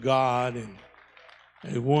praises of God.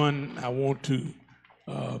 And one I want to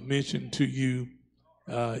mention to you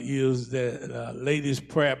is the ladies'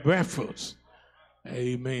 prayer breakfast.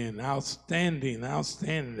 Amen. Outstanding.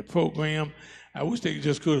 The program. I wish they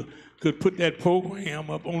just could put that program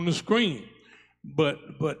up on the screen. But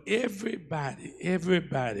everybody,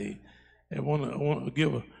 I want to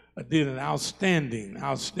give did an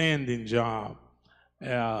outstanding job.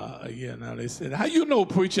 Now they said, how you know,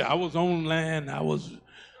 preacher? I was online. I was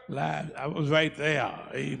live. I was right there.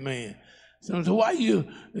 Amen. So why you?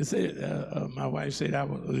 They said, my wife said,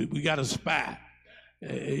 we got a spy.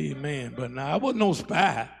 Amen. But now I wasn't no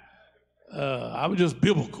spy. I was just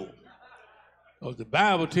biblical. Because the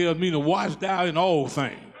Bible tells me to watch thou in all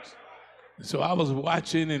things. So I was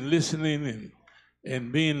watching and listening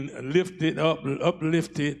and being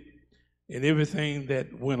uplifted in everything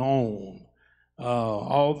that went on.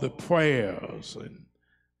 All the prayers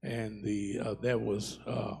and the that was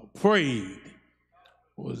prayed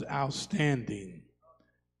was outstanding.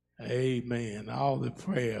 Amen. All the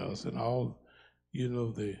prayers and all,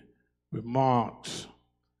 the remarks,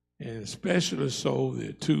 and especially so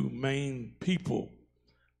the two main people.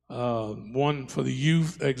 One for the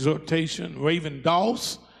youth exhortation, Raven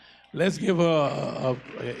Doss. Let's give her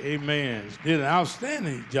amen. She did an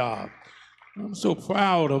outstanding job. I'm so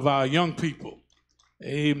proud of our young people.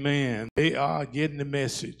 Amen. They are getting the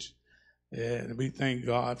message. And we thank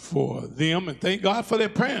God for them and thank God for their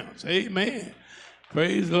parents. Amen.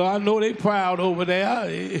 Praise the Lord. I know they're proud over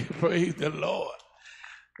there. Praise the Lord.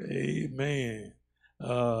 Amen.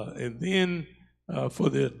 And then for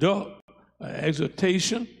the adult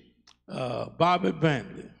exhortation, Bobby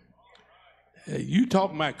Bandit. You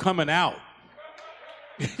talking about coming out.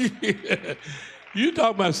 You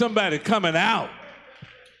talking about somebody coming out.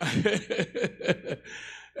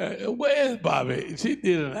 Where's Bobby? She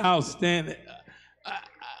did an outstanding.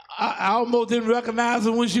 I almost didn't recognize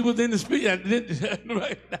her when she was in the speech. I didn't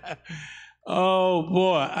recognize. Oh,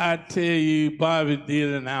 boy, I tell you, Bobby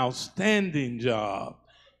did an outstanding job.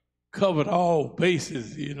 Covered all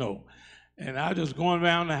bases, you know. And I just going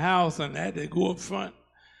around the house and I had to go up front.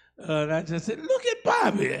 And I just said, look at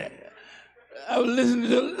Bobby. I was listening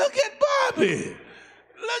to, look at Bobby.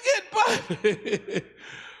 Look at Bobby.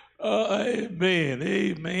 Amen,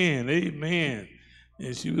 amen, amen.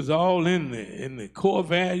 And she was all in the core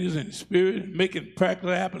values and spirit, making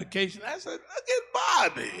practical application. I said, look at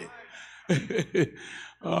Bobby.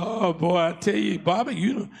 Oh, boy, I tell you, Bobby,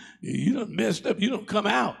 you done messed up. You done come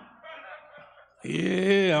out.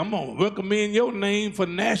 Yeah, I'm going to recommend your name for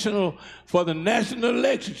the national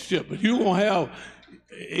electionship. But you're going to have,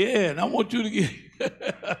 and I want you to get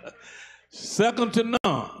second to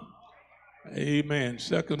none. Amen,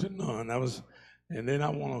 second to none. And then I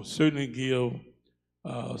want to certainly give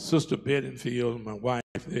Sister Bedingfield and my wife,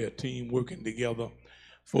 their team working together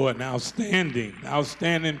for an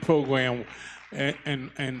outstanding program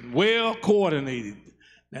and well coordinated.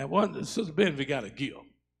 Now, Sister Bedingfield got a gift.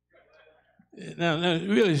 Now,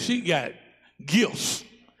 really, she got gifts.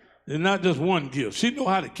 It's not just one gift. She know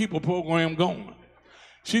how to keep a program going.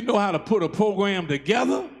 She know how to put a program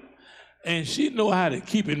together, and she know how to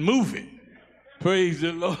keep it moving. Praise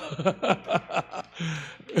the Lord.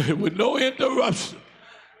 With no interruption.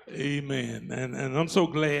 Amen. And I'm so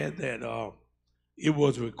glad that it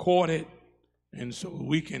was recorded, and so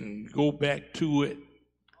we can go back to it.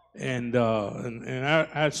 And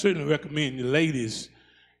I certainly recommend you ladies,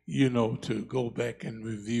 you know, to go back and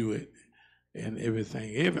review it and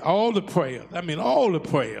everything. All the prayers,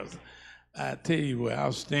 I tell you, were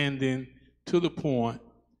outstanding to the point.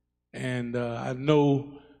 And I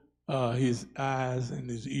know his eyes and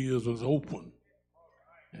his ears was open.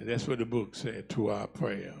 And that's what the book said, to our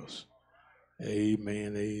prayers.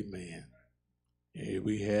 Amen, amen. Yeah,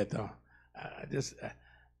 we had,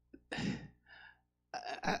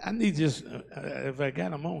 I need just, if I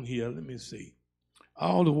got them on here, let me see.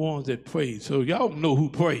 All the ones that prayed. So y'all know who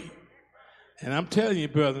prayed. And I'm telling you,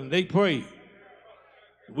 brethren, they prayed.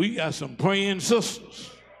 We got some praying sisters.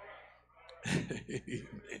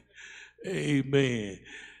 Amen.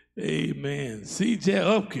 Amen. C.J.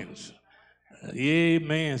 Upkins.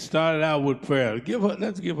 Amen. Started out with prayer.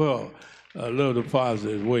 Let's give her a little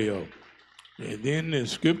deposit as well. And then the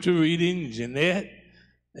scripture reading, Jeanette,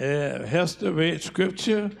 Hester read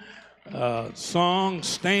scripture, song,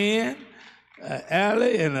 Stan,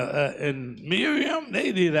 Allie and Miriam,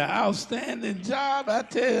 they did an outstanding job. I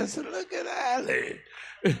tell you, I said, look at Allie.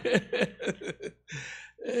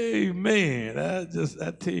 Amen. I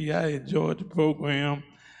tell you, I enjoyed the program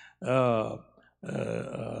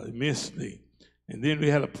immensely. And then we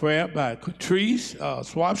had a prayer by Catrice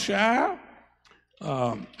Swapshire.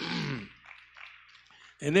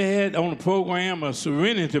 And they had on the program a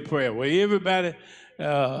serenity prayer where everybody,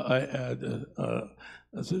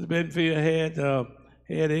 Sister Benfield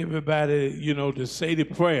had everybody, you know, to say the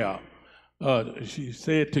prayer. She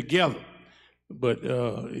said together, but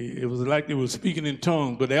it was like they were speaking in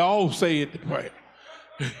tongues, but they all said the prayer.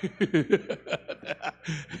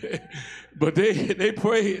 But they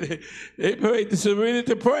prayed the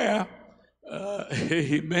serenity prayer.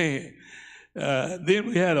 Amen. Then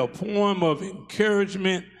we had a poem of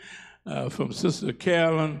encouragement from Sister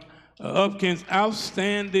Carolyn Upkins.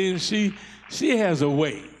 Outstanding. She has a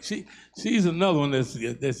way. She's another one that's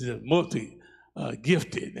just multi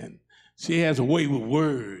gifted, and she has a way with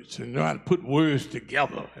words and know how to put words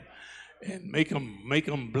together and make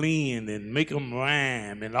them blend and make them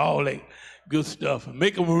rhyme and all that good stuff and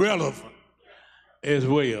make them relevant as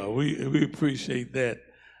well. We appreciate that,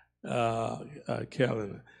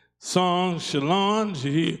 Carolyn. Song, Shalon,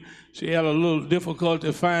 she had a little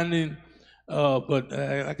difficulty finding, but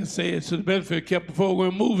like I said, Sister Bedford kept the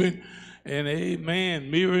program moving, and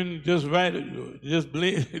amen, Miriam just started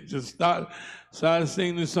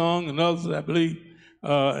singing the song, and others, I believe,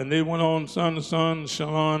 and they went on son to son,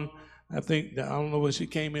 Shalon, I don't know whether she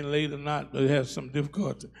came in late or not, but it had some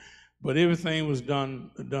difficulty, but everything was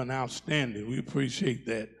done outstanding. We appreciate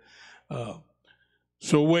that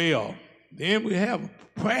so well. Then we have a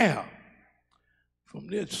prayer from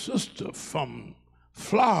this sister from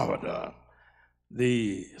Florida,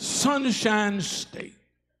 the Sunshine State.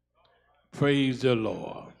 Praise the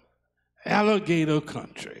Lord. Alligator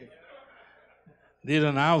Country. Did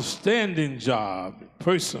an outstanding job,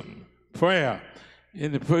 prayer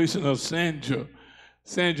in the person of Sandra.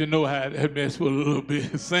 Sandra know how to mess with a little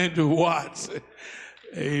bit. Sandra Watts.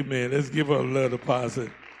 Amen. Let's give her a little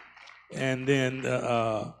deposit. And then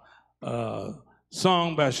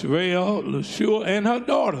song by Sherelle LaSure and her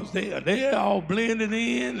daughters. They all blended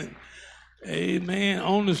in. And Amen.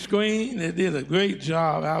 On the screen, they did a great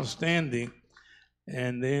job, outstanding.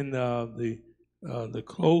 And then the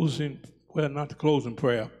closing, well, not the closing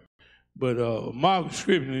prayer, but Margaret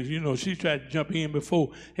Scribner, you know, she tried to jump in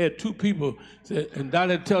before, had two people, said, and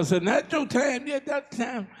Dolly tells her, not your time, yet that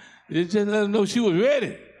time. It just let her know she was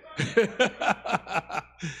ready.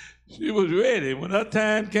 She was ready. When her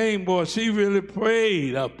time came, boy, she really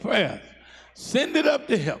prayed a prayer. Send it up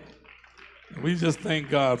to heaven. We just thank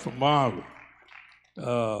God for Margaret.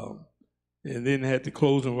 And then had the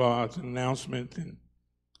closing remarks and announcement, and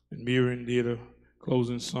Miriam did a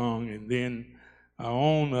closing song, and then our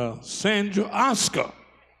own Sandra Oscar.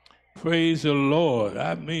 Praise the Lord.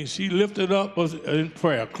 I mean, she lifted up in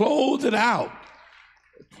prayer. Close it out.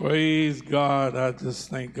 Praise God. I just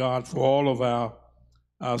thank God for all of our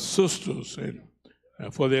sisters and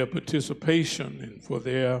for their participation and for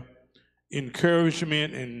their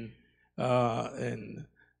encouragement and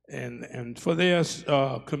for their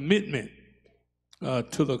commitment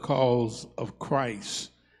to the cause of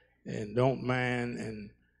Christ. And don't mind.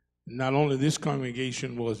 And not only this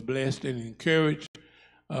congregation was blessed and encouraged.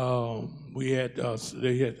 They had,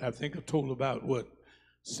 I think, a total about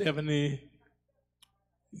 70.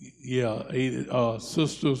 80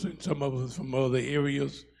 sisters, and some of us from other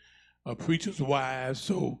areas, preachers' wives.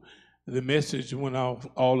 So the message went out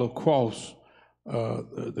all across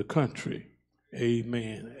the country.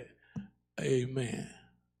 Amen. Amen.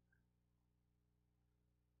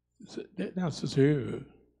 Now, Sister Harry.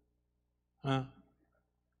 Huh?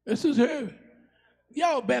 This is her.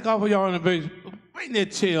 Y'all back off of y'all anniversary. Bring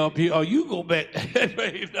that chair up here, or you go back.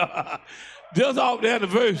 Just off the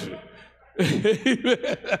anniversary. Amen.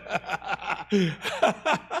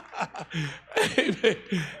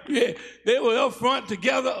 Yeah, they were up front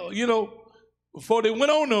together, you know, before they went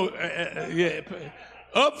on the,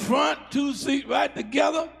 up front, 2 seats right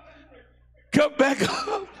together, come back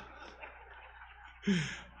up.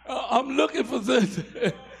 I'm looking for this.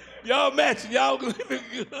 Y'all matching, y'all looking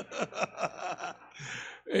good.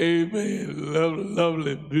 Amen. Lovely,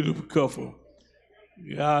 lovely, beautiful couple.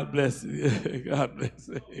 God bless you. God bless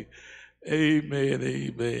you. Amen,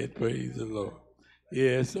 amen. Praise the Lord.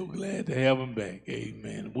 Yeah, so glad to have him back.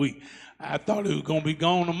 Amen. I thought he was going to be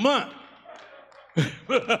gone a month.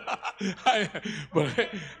 but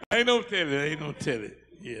ain't no tell it.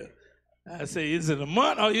 Yeah. I say, is it a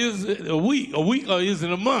month or is it a week? A week or is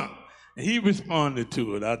it a month? And he responded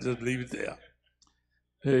to it. I'll just leave it there.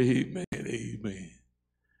 Amen, amen.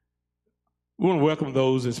 We want to welcome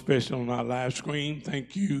those, especially on our live stream.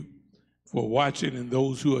 Thank you for watching, and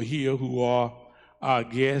those who are here, who are our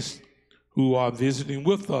guests, who are visiting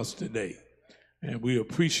with us today. And we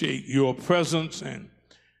appreciate your presence, and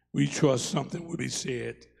we trust something will be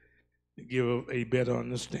said to give a better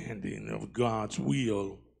understanding of God's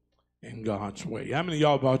will and God's way. How many of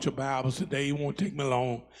y'all brought your Bibles today? It won't take me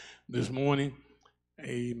long this morning.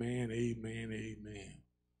 Amen, amen, amen.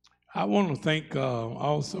 I want to thank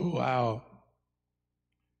also our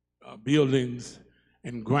buildings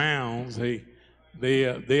and grounds. They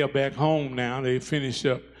are back home now. They finished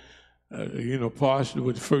up, partially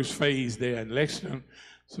with the first phase there in Lexington.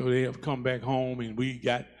 So they have come back home, and we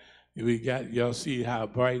got y'all see how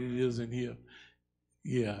bright it is in here.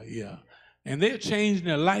 Yeah. And they're changing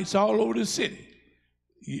the lights all over the city.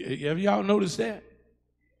 Have y'all noticed that?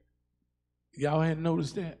 Y'all hadn't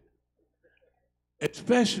noticed that?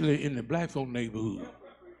 Especially in the black folk neighborhood.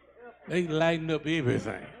 They lighten up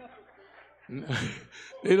everything.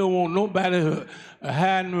 They don't want nobody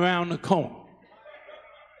hiding around the corner.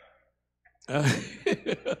 Yeah,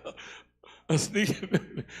 that's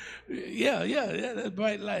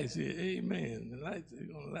bright lights. Amen. The lights are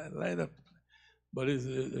going to light up. But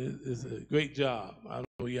it's a great job. I don't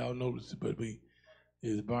know if y'all noticed it, but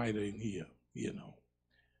it's brighter in here, you know.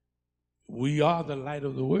 We are the light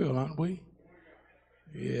of the world, aren't we?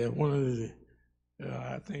 Yeah,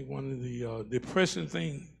 I think one of the depressing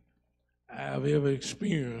things I've ever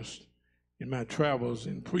experienced in my travels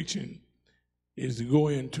in preaching is to go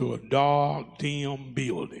into a dark, dim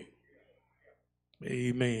building.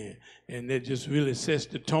 Amen. And that just really sets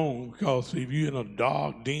the tone, because if you're in a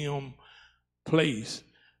dark, dim place,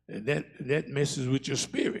 that messes with your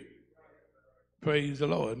spirit. Praise the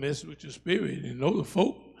Lord. It messes with your spirit. And those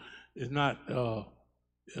folk is not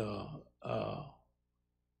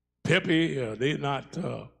peppy. They're not,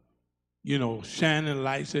 shining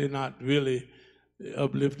lights. They're not really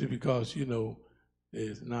uplifted because,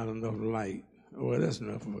 there's not enough light. Well, that's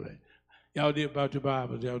enough of that. Y'all did about your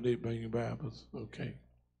Bibles. Y'all did bring your Bibles. Okay.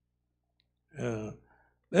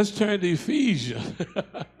 Let's turn to Ephesians.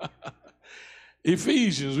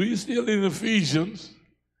 Ephesians. We're still in Ephesians.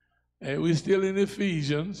 And we're still in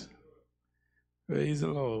Ephesians. Praise the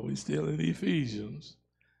Lord. We're still in Ephesians.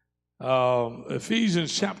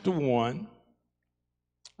 Ephesians chapter 1,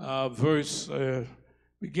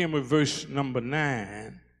 begin with verse number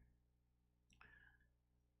 9.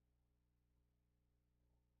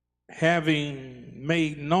 Having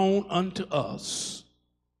made known unto us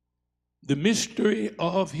the mystery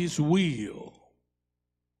of his will,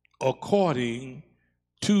 according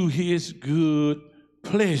to his good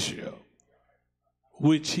pleasure,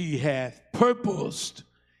 which he hath purposed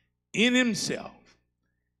in himself,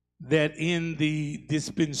 that in the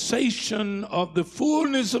dispensation of the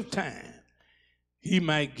fullness of time he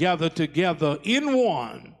might gather together in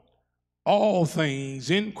one all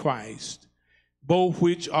things in Christ, both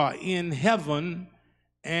which are in heaven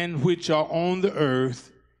and which are on the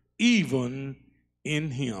earth, even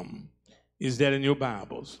in him. Is that in your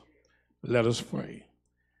Bibles? Let us pray.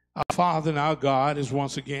 Our Father and our God, is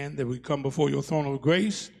once again that we come before your throne of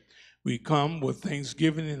grace. We come with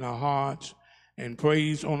thanksgiving in our hearts and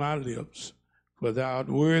praise on our lips, for thou art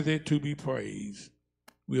worthy to be praised.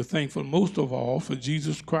 We are thankful most of all for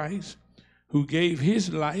Jesus Christ, who gave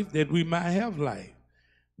his life that we might have life.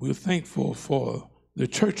 We're thankful for the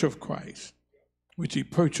church of Christ, which he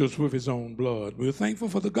purchased with his own blood. We're thankful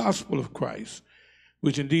for the gospel of Christ,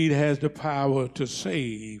 which indeed has the power to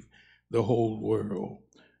save the whole world.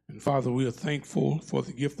 And Father, we are thankful for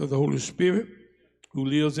the gift of the Holy Spirit, who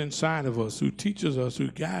lives inside of us, who teaches us, who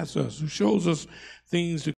guides us, who shows us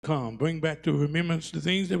things to come, bring back to remembrance the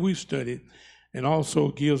things that we've studied, and also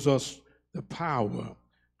gives us the power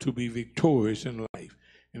to be victorious in life.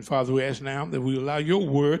 And Father, we ask now that we allow your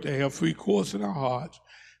word to have free course in our hearts,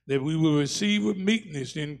 that we will receive with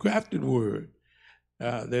meekness the engrafted word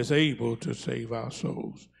that's able to save our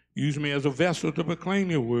souls. Use me as a vessel to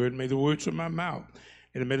proclaim your word. May the words of my mouth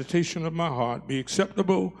and the meditation of my heart be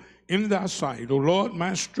acceptable in thy sight, O Lord,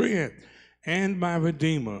 my strength and my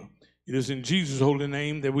redeemer. It is in Jesus' holy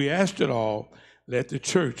name that we ask it all. Let the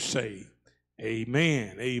church say,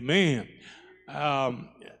 amen, amen.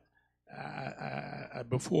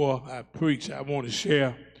 Before I preach, I want to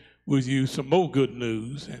share with you some more good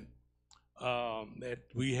news, and that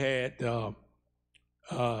we had 2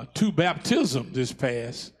 baptisms this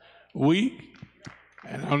past week.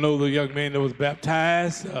 And I know the young man that was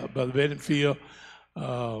baptized, Brother Bedingfield.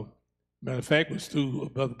 Matter of fact, was through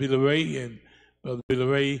Brother Billy Ray, and Brother Billy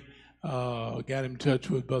Ray got in touch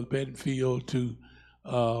with Brother Bedingfield to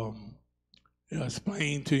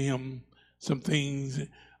explain to him some things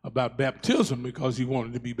about baptism, because he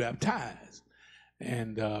wanted to be baptized.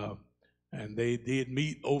 And they did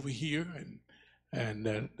meet over here,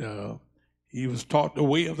 and he was taught the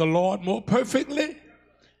way of the Lord more perfectly,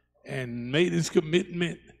 and made his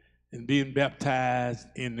commitment in being baptized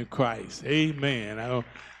in the Christ. Amen. I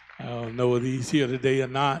don't know whether he's here today or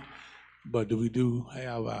not, but we do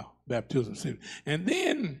have our baptism. And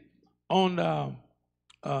then on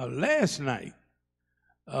last night,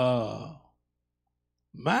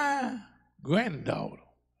 my granddaughter,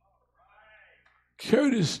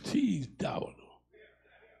 Curtis T's daughter,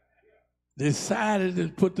 decided to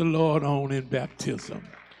put the Lord on in baptism.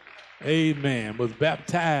 Amen. Was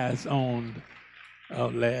baptized on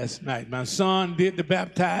last night. My son did the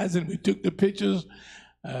baptizing. We took the pictures,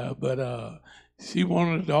 but she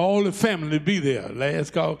wanted all the family to be there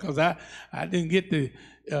last call, because I didn't get the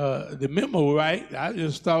memo right. I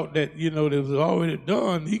just thought that, it was already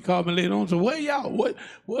done. He called me later on and said, where y'all?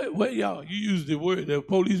 What y'all? You used the word, the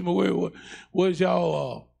policeman word. Where's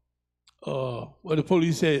y'all? What the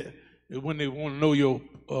police said when they want to know your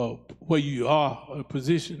where you are,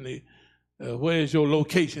 position. Where's your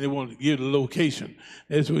location? They want to give the location.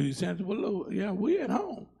 That's what he said. Well, yeah, we're at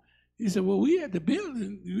home. He said, well, we at the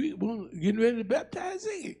building. We getting ready to baptize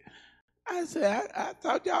in. I said, I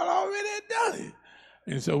thought y'all already had done it.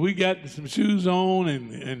 And so we got some shoes on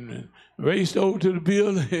and raced over to the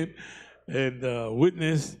building and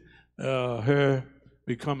witnessed her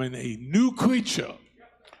becoming a new creature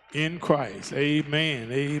in Christ.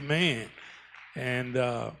 Amen, amen. And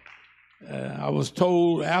I was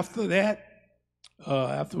told after that,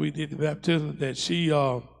 after we did the baptism, that she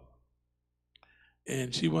wasn't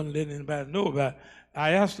letting anybody know about it.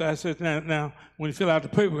 I asked her, I said, now when you fill out the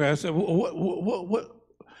paper, I said, where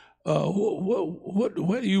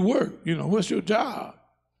do you work? What's your job?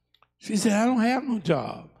 She said, I don't have no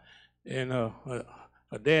job. And her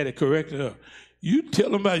daddy corrected her. You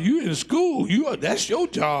tell them about you in school. That's your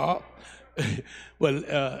job. Well,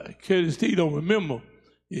 Curtis T don't remember.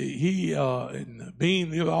 He and Bean,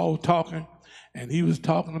 they were all talking, and he was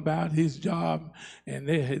talking about his job, and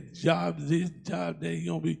they had job this, job that he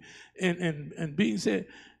gonna be. And Bean said,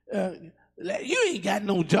 You ain't got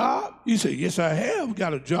no job. You say, yes, I have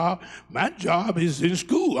got a job. My job is in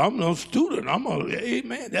school. I'm a student.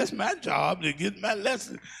 Amen. That's my job, to get my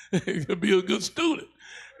lesson, to be a good student.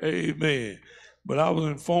 Amen. But I was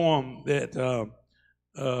informed that,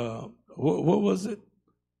 what was it?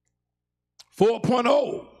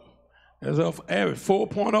 4.0. That's our average,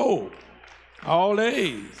 4.0. All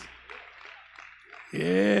A's.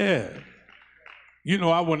 Yeah. You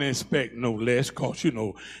know, I wouldn't expect no less, because, you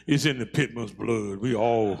know, it's in the Pittman's blood. We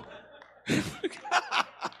all.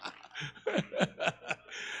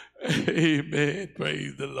 Amen.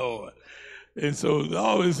 Praise the Lord. And so there's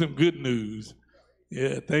always some good news.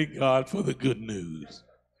 Yeah, thank God for the good news.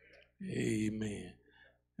 Amen.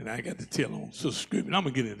 And I got to tell on Sister Scribbin. I'm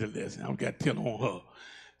going to get into this. I got to tell on her.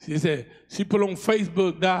 She said, she put on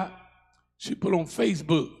Facebook, Doc. She put on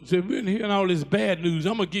Facebook. She said, we're hearing all this bad news.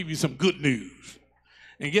 I'm going to give you some good news.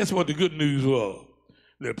 And guess what the good news was?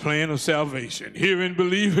 The plan of salvation. Hear and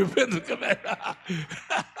believe. You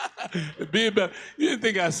didn't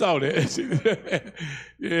think I saw that.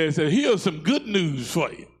 Yeah, so here's some good news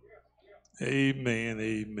for you. Amen,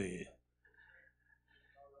 amen.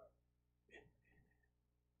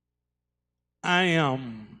 I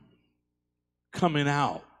am coming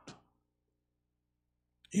out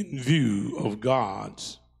in view of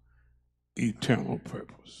God's eternal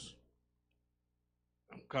purpose.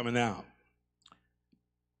 I'm coming out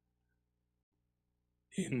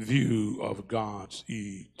in view of God's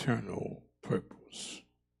eternal purpose.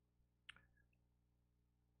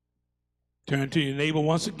 Turn to your neighbor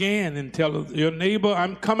once again and tell your neighbor,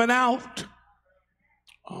 I'm coming out.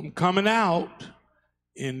 I'm coming out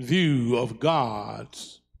in view of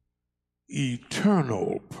God's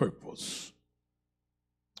eternal purpose.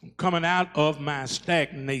 I'm coming out of my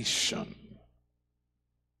stagnation.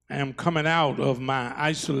 I'm coming out of my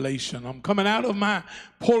isolation. I'm coming out of my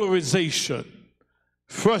polarization,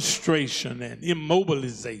 frustration, and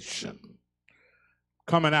immobilization.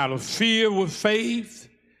 Coming out of fear with faith,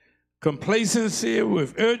 complacency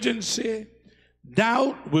with urgency,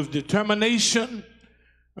 doubt with determination,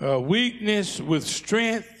 weakness with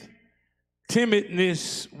strength,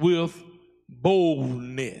 timidness with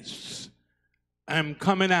boldness. I'm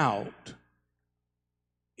coming out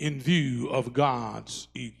in view of God's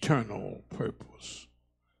eternal purpose.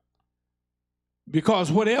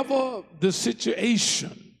 Because whatever the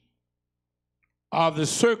situation or the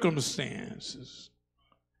circumstances,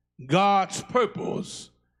 God's purpose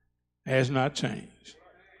has not changed.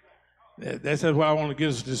 That's what I want to get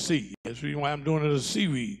us to see. That's the reason why I'm doing it as a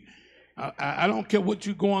series. I don't care what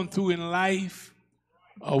you're going through in life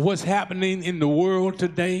or what's happening in the world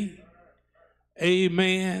today.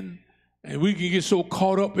 Amen. And we can get so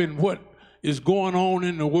caught up in what is going on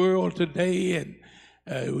in the world today, and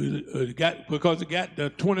because it got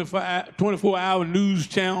the 24-hour news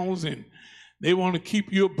channels, and they want to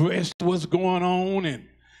keep you abreast of what's going on,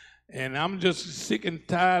 and I'm just sick and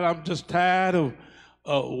tired. I'm just tired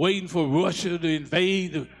of waiting for Russia to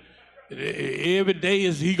invade. Every day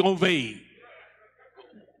is he gonna invade.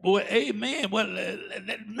 Boy, amen. Well,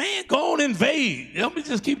 man, go on invade. Don't we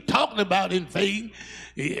just keep talking about invading?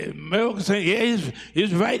 America saying, yeah,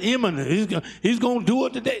 it's right imminent. He's gonna do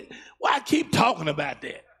it today. Why keep talking about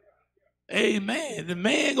that? Amen. The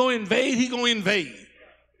man gonna invade, he gonna invade.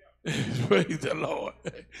 Praise the Lord.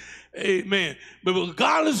 Amen. But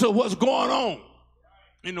regardless of what's going on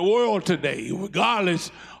in the world today,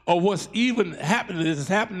 regardless of what's even happening, is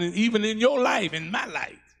happening even in your life, in my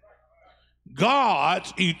life,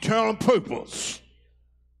 God's eternal purpose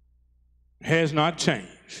has not changed.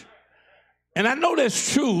 And I know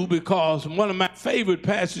that's true because one of my favorite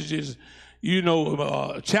passages,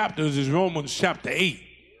 chapters is Romans chapter 8.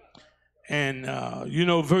 And,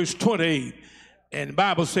 verse 28. And the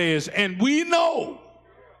Bible says, and we know.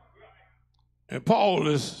 And Paul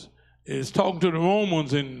is talking to the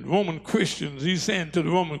Romans and Roman Christians. He's saying to the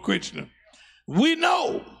Roman Christian, we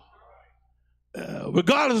know.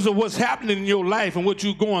 Regardless of what's happening in your life and what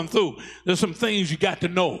you're going through, there's some things you got to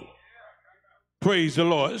know. Praise the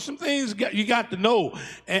Lord. There's some things you got to know.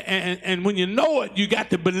 And when you know it, you got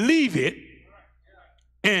to believe it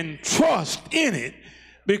and trust in it.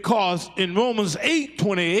 Because in Romans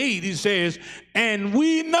 8:28, he says, and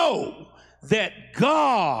we know that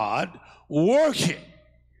God worketh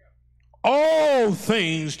all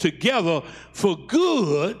things together for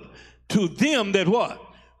good to them that what?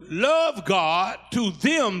 Love God, to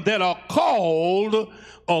them that are called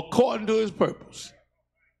according to his purpose.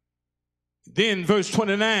 Then verse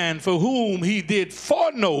 29, for whom he did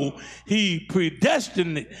foreknow, he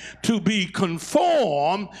predestined to be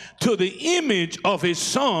conformed to the image of his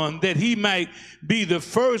Son, that he might be the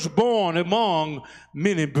firstborn among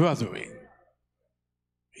many brethren.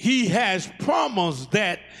 He has promised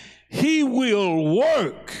that he will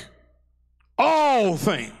work all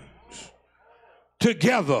things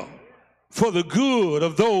together for the good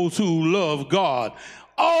of those who love God.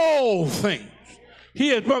 All things. He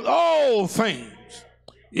has promised all things.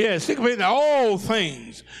 Yes, think of it now, all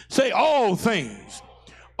things. Say all things.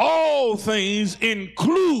 All things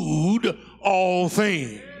include all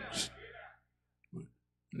things.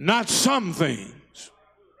 Not some things,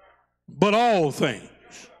 but all things.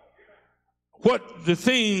 What the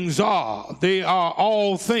things are, they are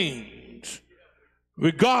all things.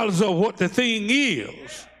 Regardless of what the thing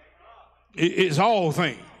is, it's all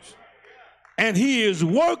things. And he is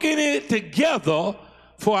working it together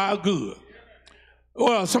for our good.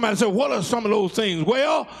 Well, somebody said, what are some of those things?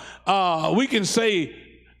 Well, we can say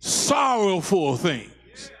sorrowful things.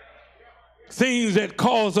 Things that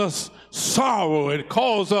cause us sorrow and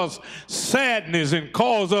cause us sadness and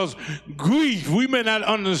cause us grief. We may not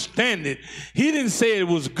understand it. He didn't say it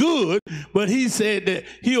was good, but he said that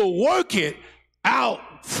he'll work it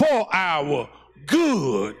out for our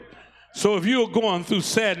good. So if you're going through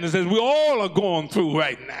sadness, as we all are going through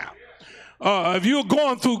right now, if you're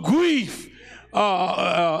going through grief,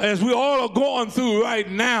 as we all are going through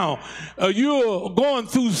right now, you're going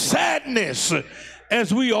through sadness,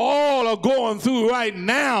 as we all are going through right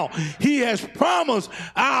now, he has promised,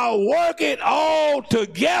 I'll work it all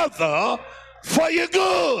together for your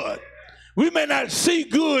good. We may not see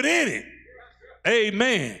good in it.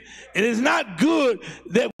 Amen. It is not good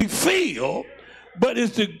that we feel, but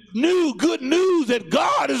it's the good news that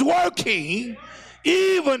God is working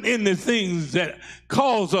even in the things that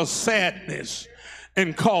cause us sadness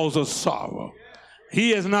and cause us sorrow.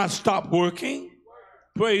 He has not stopped working.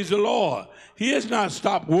 Praise the Lord. He has not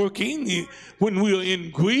stopped working when we are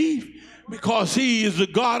in grief, because he is the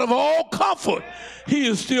God of all comfort. He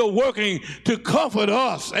is still working to comfort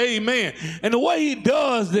us. Amen. And the way he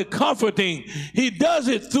does the comforting, he does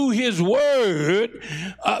it through his word,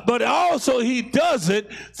 but also he does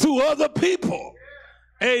it through other people.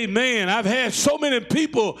 Amen. I've had so many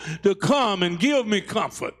people to come and give me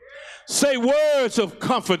comfort. Say words of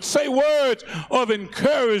comfort. Say words of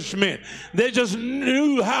encouragement. They just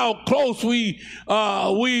knew how close we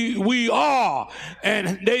are,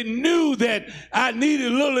 and they knew that I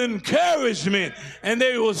needed a little encouragement, and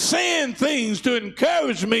they were saying things to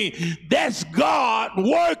encourage me. That's God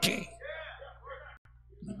working.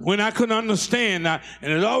 When I couldn't understand, and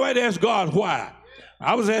it's all right to ask God why.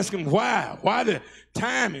 I was asking why the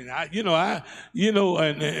timing.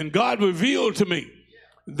 And God revealed to me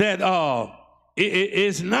that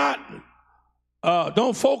it's not,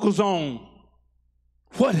 don't focus on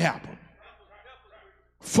what happened.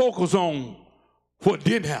 Focus on what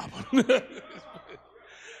didn't happen.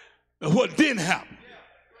 What didn't happen.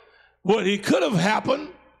 What he could have happened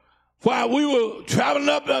while we were traveling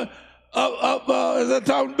up as I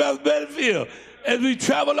talked about Battlefield, as we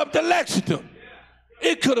traveled up to Lexington.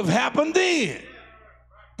 It could have happened then.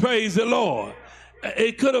 Praise the Lord.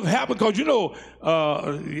 It could have happened because,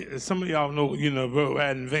 some of y'all know,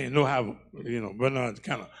 riding van, know how, Bernard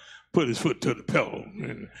kind of put his foot to the pedal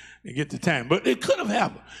and get the time. But it could have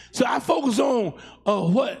happened. So I focus on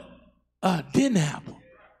what didn't happen.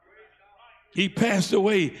 He passed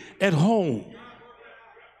away at home.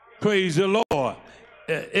 Praise the Lord.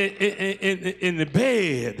 In the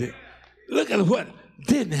bed. Look at what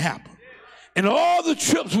didn't happen. And all the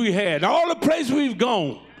trips we had, all the places we've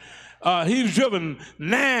gone, he was driven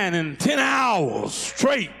 9 and 10 hours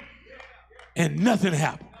straight, and nothing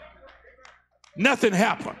happened. Nothing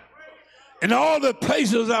happened. And all the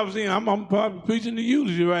places I was in, I'm probably preaching the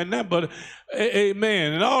eulogy right now, but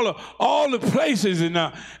amen. And all the places and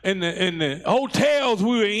the hotels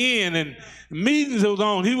we were in and meetings that was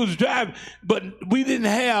on, he was driving, but we didn't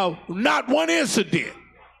have not one incident.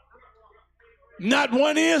 Not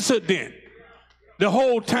one incident. The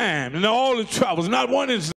whole time and all the travels, not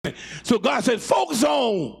one incident. So God said, focus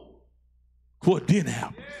on what didn't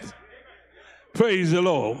happen. Praise the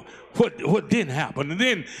Lord. What didn't happen. And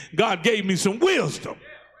then God gave me some wisdom.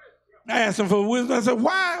 I asked him for wisdom. I said,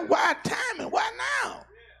 why timing? Why now?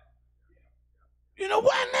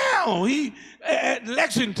 Why now? He at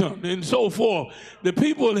Lexington and so forth. The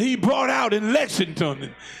people he brought out in Lexington,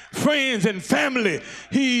 and friends and family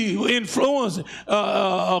he influenced,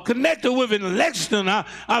 connected with in Lexington.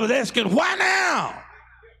 I was asking, why now?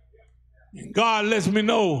 And God lets me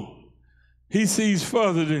know he sees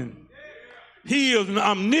further than He is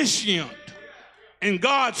omniscient. And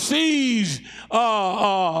God sees, years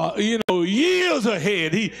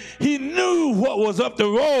ahead. He knew what was up the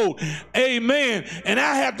road. Amen. And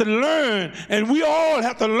I have to learn, and we all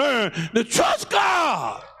have to learn to trust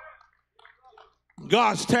God.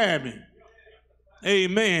 God's timing.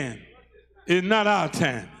 Amen. It's not our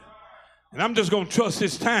time. And I'm just going to trust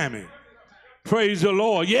his timing. Praise the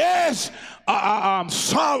Lord. Yes, I'm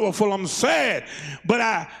sorrowful, I'm sad, but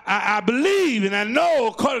I believe and I know,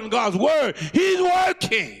 according to God's word, he's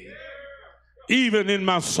working even in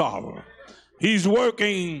my sorrow. He's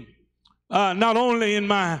working not only in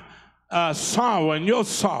my sorrow and your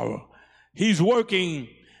sorrow, he's working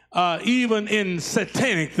even in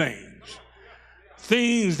satanic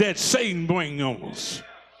things that Satan brings on us.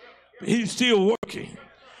 He's still working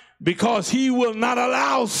because he will not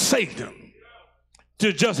allow Satan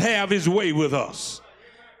to just have his way with us.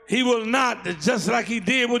 He will not, just like he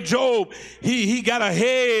did with Job, he got a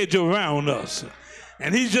hedge around us.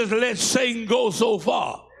 And he just let Satan go so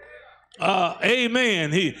far.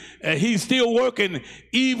 Amen. He's still working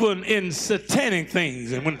even in satanic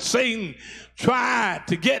things. And when Satan tried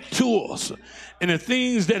to get to us and the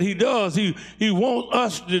things that he does, he wants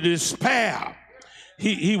us to despair.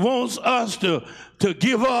 He wants us to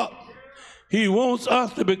give up. He wants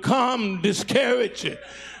us to become discouraged.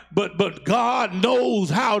 But God knows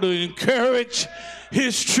how to encourage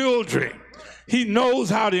his children. He knows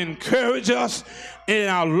how to encourage us in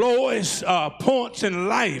our lowest points in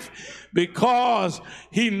life, because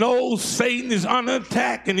he knows Satan is under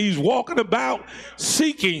attack and he's walking about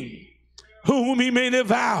seeking whom he may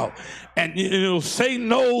devour. And Satan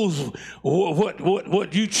knows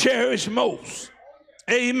what you cherish most.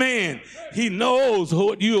 Amen. He knows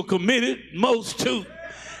what you are committed most to.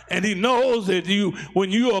 And he knows that when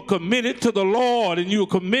you are committed to the Lord and you are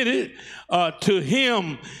committed to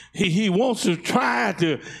him, he wants to try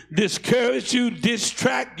to discourage you,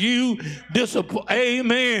 distract you, disappoint.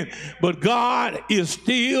 Amen. But God is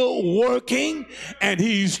still working and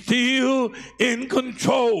he's still in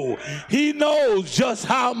control. He knows just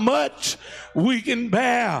how much we can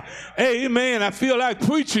bear. Amen. I feel like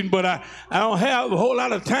preaching, but I don't have a whole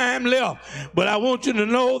lot of time left. But I want you to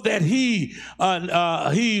know that he's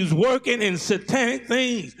working in satanic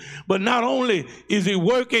things. But not only is he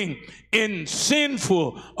working in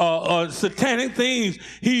sinful satanic things,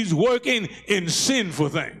 he's working in sinful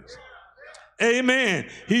things. Amen.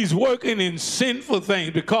 He's working in sinful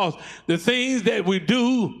things, because the things that we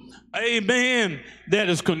do, amen, that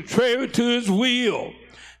is contrary to his will,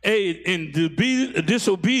 in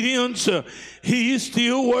disobedience, he is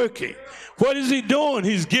still working. What is he doing?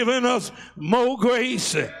 He's giving us more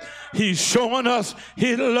grace. He's showing us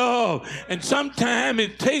his love. And sometimes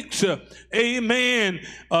it takes,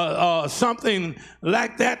 something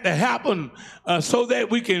like that to happen so that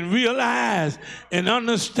we can realize and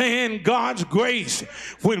understand God's grace.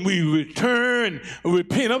 When we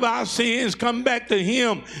repent of our sins, come back to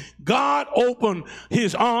him, God opened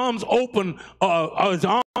his arms open, his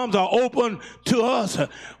arms are open to us.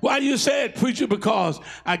 Why you say it, preacher? Because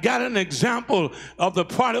I got an example of the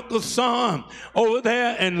prodigal son over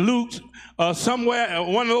there in Luke, somewhere,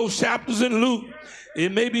 one of those chapters in Luke.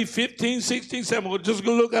 It may be 15, 16, 17. We're just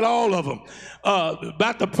going to look at all of them.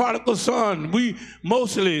 About the prodigal son, we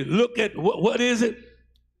mostly look at, what is it?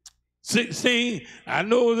 16. I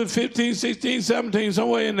know it was 15, 16, 17,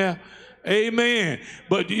 somewhere in there. Amen.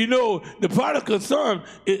 But the prodigal son,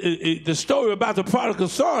 the story about the prodigal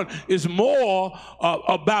son is more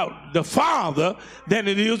about the father than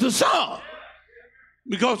it is the son.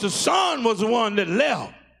 Because the son was the one that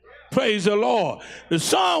left. Praise the Lord. The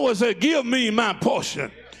son was saying, give me my portion.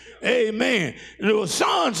 Amen. The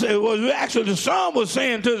son was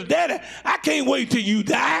saying to his daddy, I can't wait till you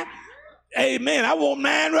die. Amen. I want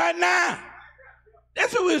mine right now.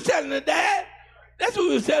 That's what he was telling the dad. That's what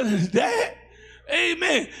he was telling his dad.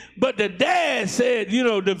 Amen. But the dad said,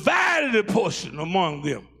 divided the portion among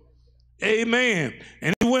them. Amen.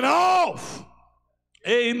 And he went off.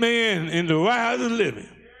 Amen. In the rise of living.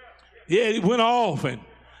 Yeah, he went off and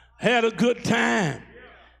had a good time.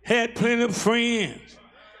 Had plenty of friends.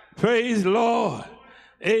 Praise the Lord.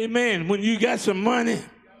 Amen. When you got some money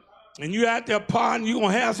and you out there partying, you're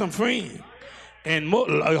going to have some friends. And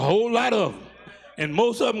a whole lot of them. And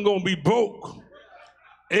most of them going to be broke.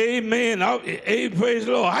 Amen. Praise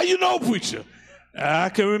the Lord. How you know, preacher? I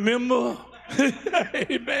can remember.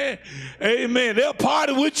 Amen. Amen. They'll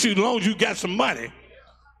party with you as long as you got some money.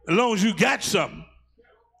 As long as you got something.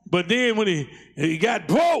 But then when he got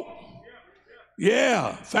broke,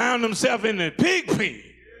 found himself in the pig pen.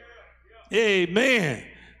 Amen.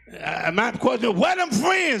 My question, where them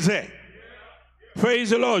friends at? Praise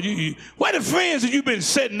the Lord. What the friends that you've been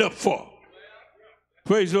setting up for?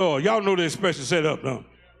 Praise the Lord. Y'all know the expression set up, no?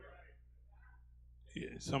 Yeah,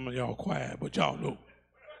 some of y'all quiet, but y'all know.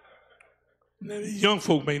 Now, these young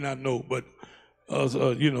folk may not know, but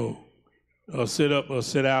sit up or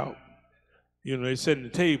sit out. You know, they setting the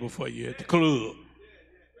table for you at the club.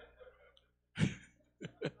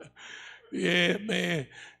 Yeah, man.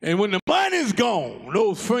 And when the money's gone,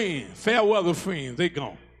 those friends, fair weather friends, they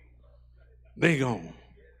gone. They gone.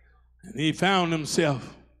 And he found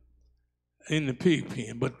himself in the pig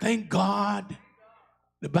pen. But thank God,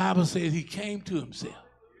 the Bible says he came to himself.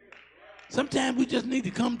 Sometimes we just need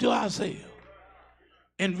to come to ourselves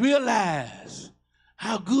and realize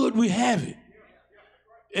how good we have it.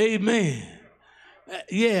 Amen.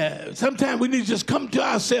 Yeah, sometimes we need to just come to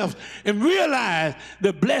ourselves and realize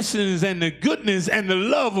the blessings and the goodness and the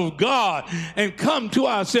love of God and come to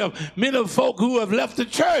ourselves. Many of folk who have left the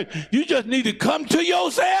church, you just need to come to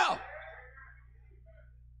yourself.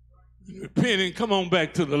 Repent and come on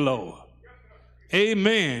back to the Lord.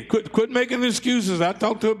 Amen. Quit making excuses. I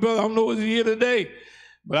talked to a brother, I don't know if he's here today,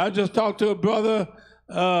 but I just talked to a brother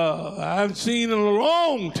I've seen in a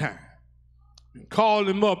long time and called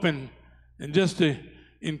him up and just to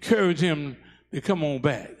encourage him to come on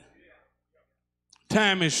back.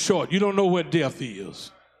 Time is short. You don't know what death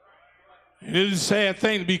is. And it is a sad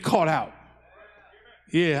thing to be caught out.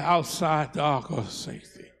 Yeah, outside the ark of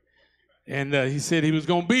safety. And he said he was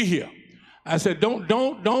going to be here. I said, don't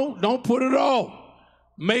put it off.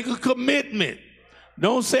 Make a commitment.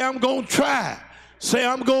 Don't say I'm going to try. Say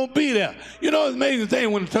I'm going to be there. You know, it's an amazing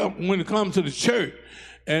thing when it comes to the church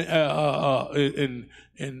and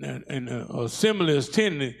assembly is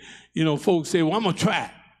tending, you know, folks say, well, I'm going to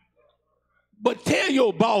try. But tell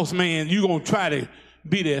your boss, man, you're going to try to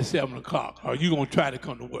be there at 7 o'clock or you're going to try to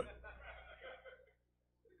come to work.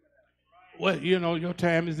 Well, you know, your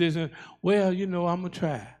time is this. Well, you know, I'm going to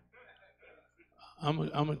try. I'm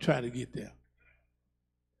going to try to get there.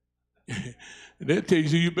 They'll tell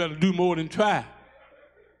you better do more than try.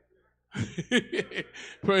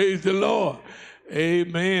 Praise the Lord.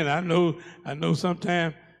 Amen. I know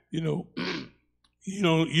sometimes, you know,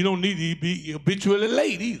 you don't need to be habitually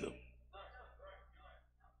late either.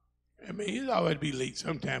 I mean, it's all right to be late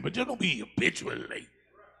sometimes, but just don't be habitually late.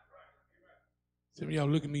 Some of y'all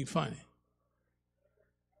look at me funny.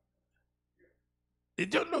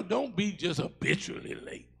 Don't be just habitually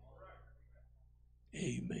late.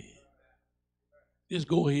 Amen. Just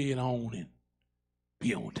go ahead on and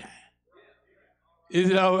be on time. Is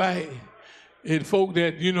it all right? And folk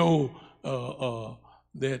that, you know,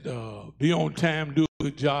 be on time, do a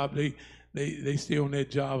good job, they stay on that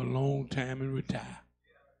job a long time and retire.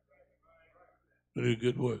 They're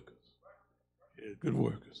good workers. Yeah, good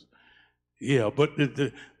workers. Yeah, but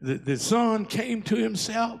the son came to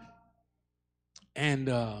himself, and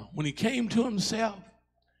when he came to himself,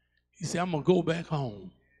 he said, I'm going to go back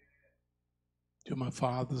home to my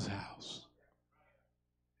father's house.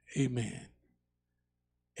 Amen.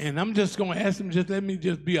 And I'm just going to ask him, just let me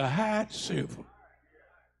just be a hired servant.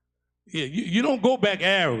 Yeah, you don't go back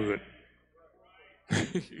arrogant.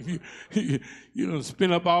 you don't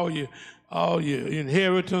spend up all your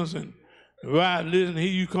inheritance and right, listen, here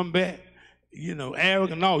you come back, you know,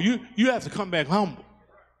 arrogant. No, you have to come back humble.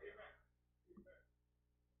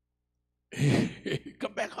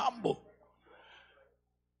 Come back humble.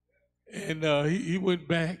 And he went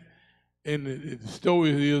back, and the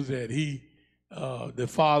story is that the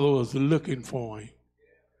father was looking for him,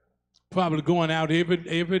 probably going out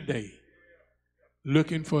every day,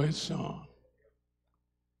 looking for his son.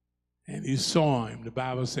 And he saw him, the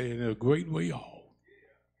Bible says, a great way off.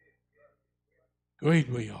 Great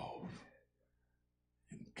way off.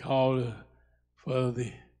 And called for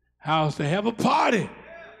the house to have a party.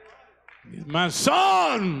 My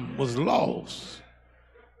son was lost,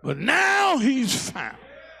 but now he's found.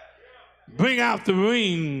 Bring out the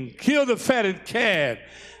ring, kill the fatted calf,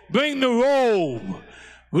 bring the robe.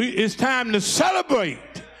 It's time to celebrate.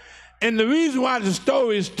 And the reason why the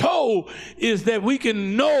story is told is that we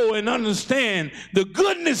can know and understand the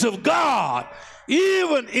goodness of God.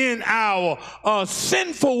 Even in our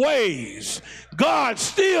sinful ways, God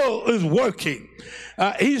still is working.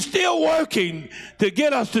 He's still working to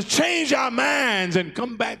get us to change our minds and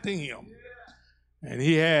come back to him. And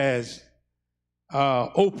he has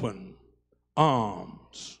open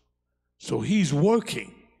arms. So he's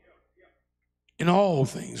working in all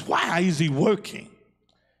things. Why is he working?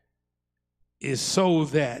 Is so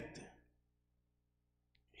that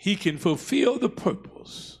he can fulfill the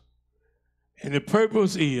purpose. And the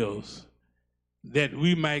purpose is that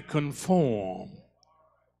we might conform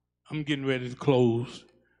I'm getting ready to close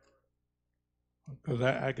because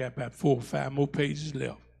I got about 4 or 5 more pages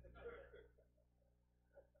left.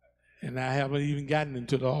 And I haven't even gotten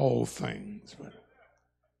into the all things. But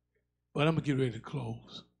I'm going to get ready to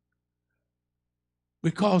close.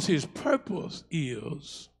 Because his purpose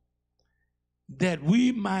is that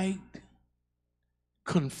we might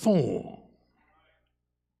conform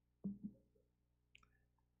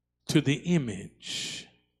to the image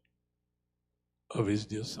of his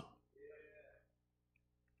dear son.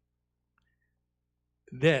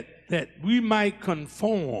 That we might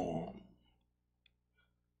conform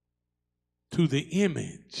to the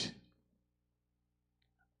image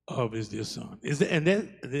of his dear son. Is that, and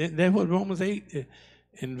that what Romans 8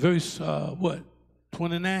 in verse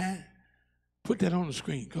 29? Put that on the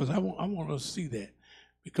screen because I want us to see that,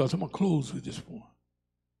 because I'm going to close with this point.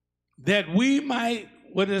 That we might,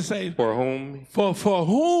 what did it say? For whom? For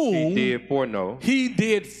whom he did foreknow. He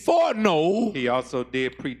did foreknow. He also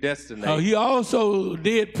did predestinate. He also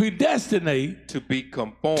did predestinate to be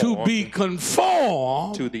conformed. To be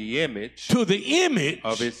conformed to the image. To the image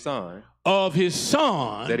of his son. Of his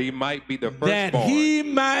son. That he might be the firstborn. That he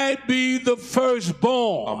might be the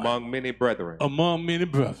firstborn. Among many brethren. Among many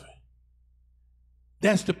brethren.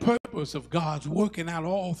 That's the purpose of God's working out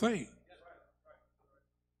all things.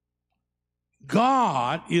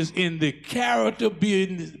 God is in the character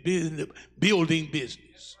building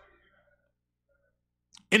business.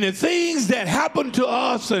 And the things that happen to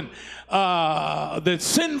us, and the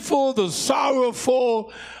sinful, the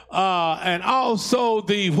sorrowful, and also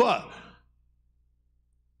the what?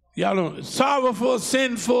 Y'all don't, sorrowful,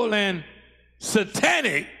 sinful, and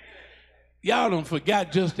satanic, y'all don't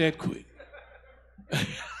forgot just that quick.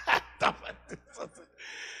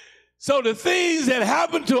 So the things that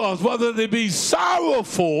happen to us, whether they be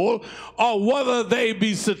sorrowful or whether they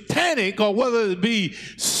be satanic or whether they be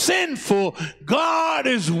sinful, God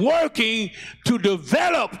is working to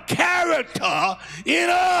develop character in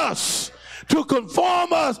us, to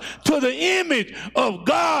conform us to the image of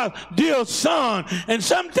God's dear son. And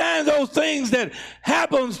sometimes those things that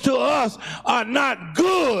happens to us are not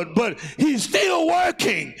good, but he's still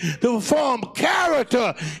working to form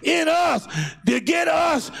character in us to get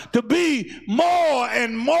us to be more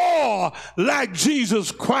and more like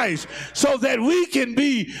Jesus Christ, so that we can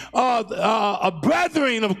be a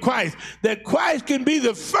brethren of Christ, that Christ can be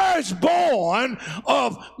the firstborn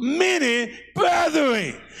of many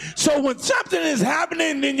brethren. So when something is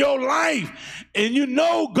happening in your life and you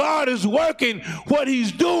know God is working, what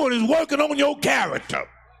he's doing is working on your character.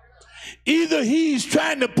 Either he's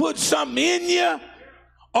trying to put something in you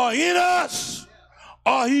or in us,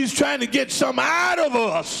 or he's trying to get something out of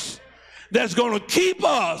us that's going to keep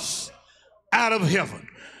us out of heaven.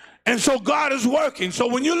 And so God is working. So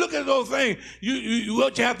when you look at those things,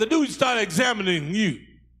 what you have to do is start examining you.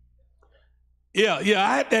 Yeah,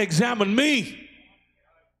 I had to examine me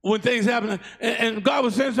when things happen. And God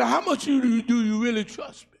was saying, so how much do you really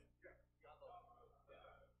trust me?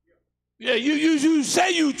 Yeah, you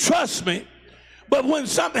say you trust me, but when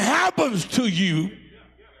something happens to you,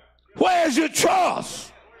 where's your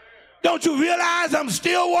trust? Don't you realize I'm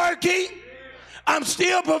still working? I'm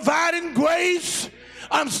still providing grace.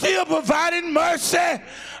 I'm still providing mercy.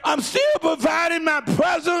 I'm still providing my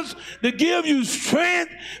presence to give you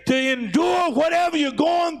strength to endure whatever you're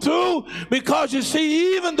going through. Because you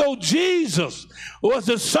see, even though Jesus was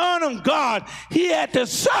the Son of God, he had to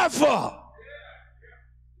suffer.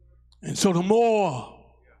 And so the more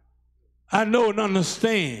I know and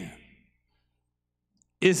understand,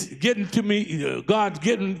 it's getting to me, God's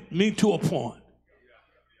getting me to a point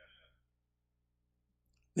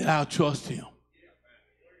that I'll trust him.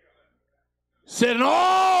 Said in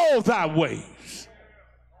all thy ways,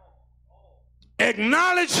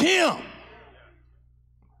 acknowledge him,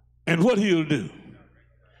 and what he'll do,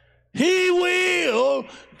 he will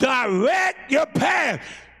direct your path.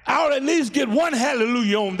 I'll at least get one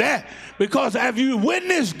hallelujah on that, because have you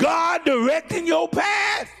witnessed God directing your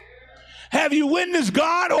path? Have you witnessed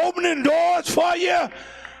God opening doors for you?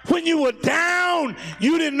 When you were down,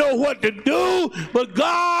 you didn't know what to do, but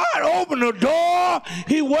God opened the door.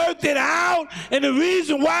 He worked it out, and the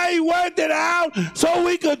reason why he worked it out, so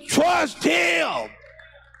we could trust him.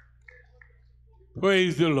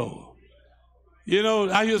 Praise the Lord. You know,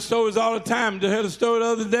 I hear stories all the time. I heard a story the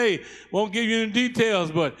other day. Won't give you any details,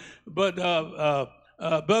 but Brother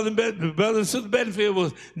and Sister Bedford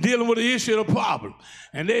was dealing with the issue of the problem,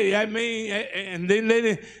 and they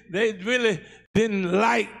really didn't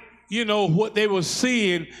like, you know, what they were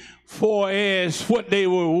seeing for as what they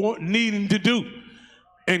were needing to do.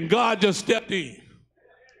 And God just stepped in.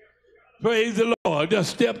 Praise the Lord.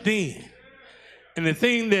 just stepped in. And the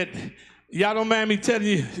thing that, y'all don't mind me telling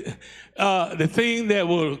you, the thing that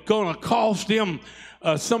was going to cost them,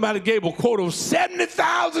 somebody gave a quote of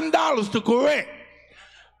 $70,000 to correct.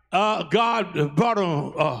 God brought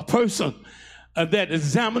a person that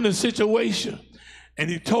examined the situation. And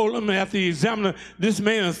he told them after he examined this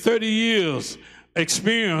man has 30 years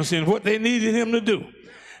experience in what they needed him to do.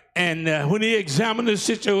 And when he examined the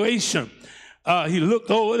situation, he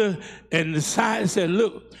looked over and decided, said,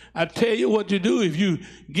 look, I tell you what you do. If you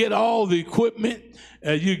get all the equipment,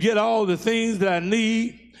 you get all the things that I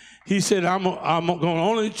need, he said, I'm going to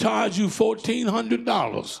only charge you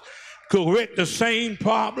 $1,400. Correct the same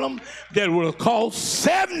problem that would have cost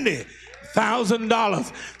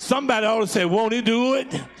 $70,000. Somebody ought to say, won't he do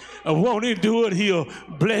it? Won't he do it? He'll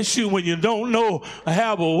bless you when you don't know,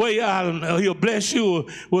 have a way out. He'll bless you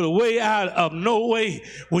with a way out of no way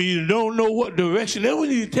when you don't know what direction. Then we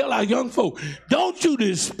need to tell our young folk, don't you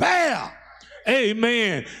despair.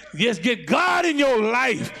 Amen. Just get God in your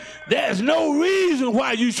life. There's no reason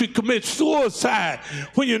why you should commit suicide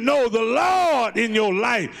when you know the Lord in your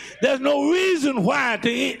life. There's no reason why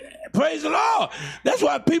to praise the Lord. That's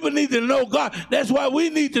why people need to know God. That's why we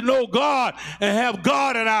need to know God and have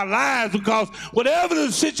God in our lives, because whatever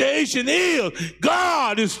the situation is,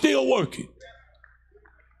 God is still working.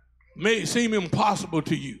 May seem impossible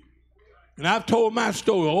to you. And I've told my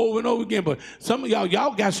story over and over again, but some of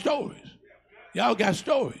y'all got stories. Y'all got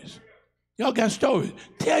stories. Y'all got stories.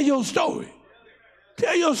 Tell your story.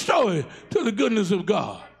 Tell your story to the goodness of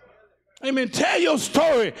God. Amen. Tell your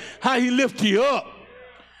story how he lifted you up.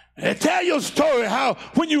 And tell your story how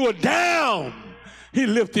when you were down, he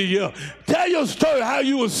lifted you up. Tell your story how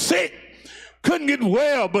you were sick, couldn't get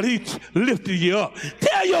well, but he lifted you up.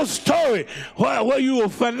 Tell your story where you were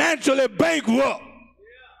financially bankrupt.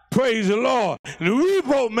 Praise the Lord. And the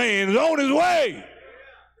repo man is on his way.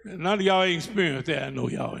 None of y'all ain't experienced that. I know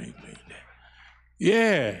y'all ain't experienced that.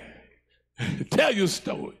 Yeah. Tell your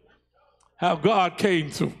story. How God came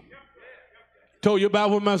through. Told you about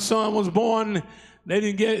when my son was born.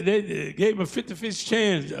 They gave him a 50-50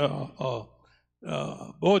 chance.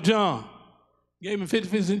 Boy John gave him a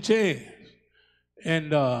 50-50 chance.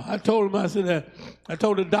 And I told him, I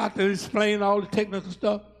told the doctor, explained all the technical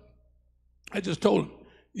stuff. I just told him,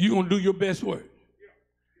 you're going to do your best work.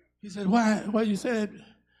 He said, why you said?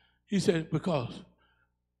 He said, because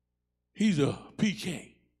he's a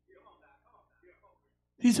PK.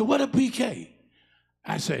 He said, what a PK?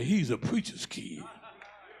 I said, he's a preacher's kid.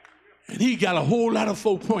 And he got a whole lot of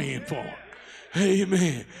folk praying for him.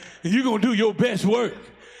 Amen. And you're going to do your best work.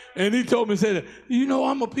 And he told me, said, you know,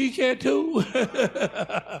 I'm a PK too.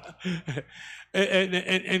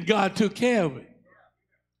 and God took care of it.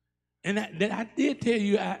 And I did tell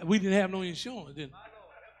you we didn't have no insurance, didn't I?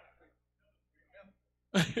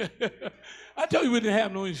 I told you we didn't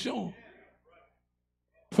have no insurance.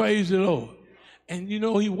 Praise the Lord. And you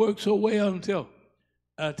know, he worked so well until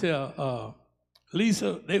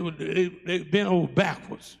Lisa, they bent over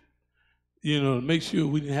backwards, you know, to make sure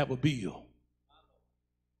we didn't have a bill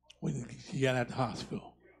when she got out the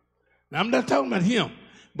hospital. Now, I'm not talking about him,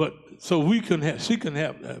 but so she couldn't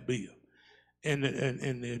have that bill. And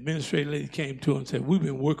the administrative lady came to her and said, we've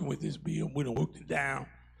been working with this bill. We done worked it down.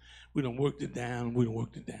 We done worked it down. We done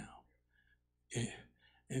worked it down.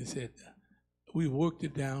 And said, we worked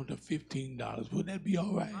it down to $15. Would that be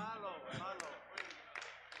all right?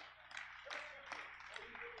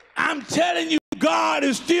 I'm telling you, God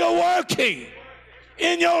is still working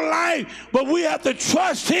in your life, but we have to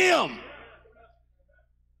trust him.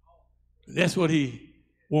 That's what he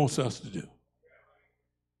wants us to do.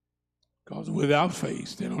 Because without faith,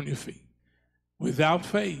 stand on your feet. Without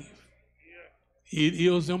faith, it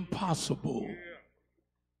is impossible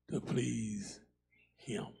to please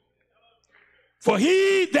him. For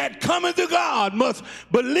he that cometh to God must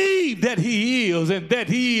believe that he is, and that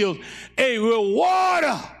he is a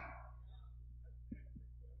rewarder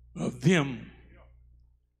of them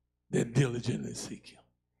that diligently seek him.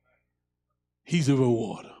 He's a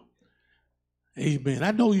rewarder. Amen.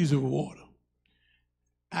 I know he's a rewarder.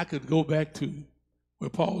 I could go back to where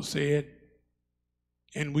Paul said,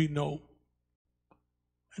 and we know.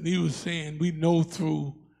 And he was saying, we know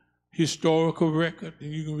through historical record,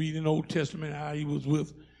 and you can read in the Old Testament how he was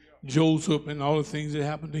with Joseph and all the things that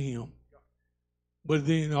happened to him. But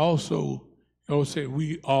then also, say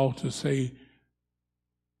we ought to say,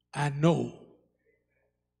 I know,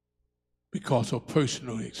 because of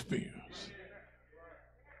personal experience.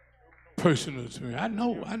 Personal experience.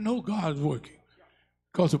 I know God's working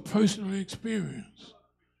because of personal experience.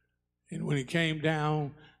 And when it came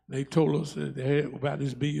down, they told us that they had about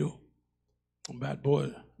this bill. about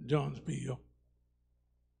boy John's bill.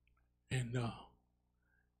 And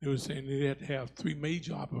they were saying they had to have 3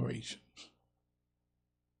 major operations.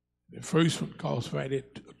 The first one cost right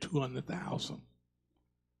at $200,000.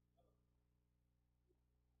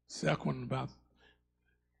 Second one about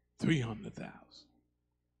 $300,000.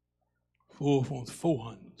 Fourth one's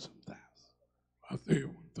 $400,000. Our third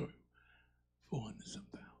one, $400,000.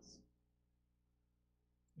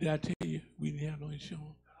 Did I tell you we didn't have no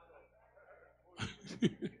insurance?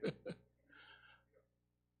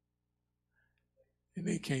 And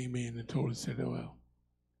they came in and told us, said, well,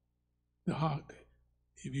 the heart,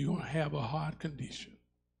 if you're going to have a heart condition,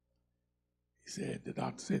 he said, the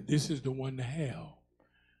doctor said, this is the one to have.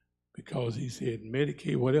 Because he said,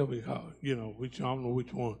 Medicaid, whatever you call it, which I don't know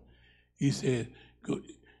which one. He said, good,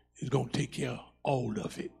 it's going to take care of all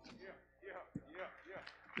of it.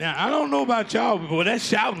 Now, I don't know about y'all, but that's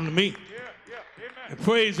shouting to me. And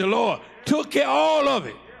praise the Lord. Took care of all of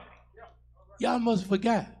it. Y'all must have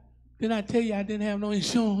forgot. Didn't I tell you I didn't have no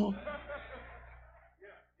insurance?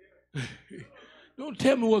 Don't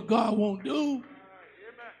tell me what God won't do.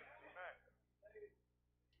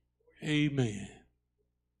 Amen.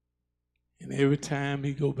 And every time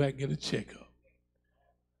he go back and get a checkup,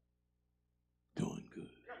 doing good.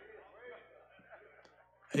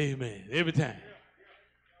 Amen. Every time.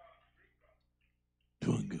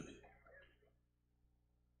 Doing good.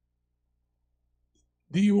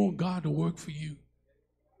 Do you want God to work for you?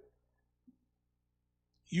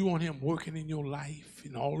 You want him working in your life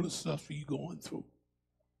and all the stuff you're going through?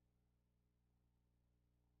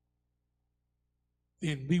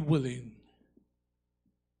 Then be willing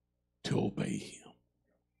to obey him.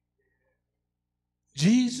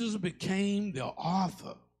 Jesus became the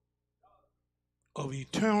author of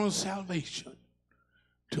eternal salvation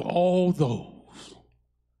to all those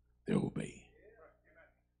that obey.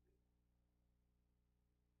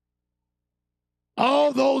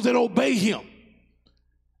 All those that obey him.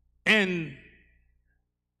 And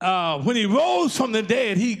when he rose from the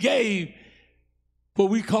dead, he gave what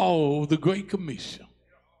we call the Great Commission.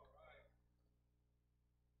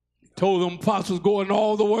 He told them apostles, go in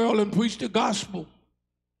all the world and preach the gospel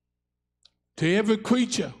to every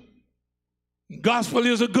creature. Gospel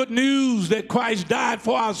is a good news that Christ died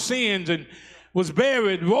for our sins and was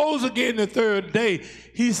buried, rose again the third day.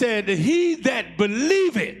 He said that he that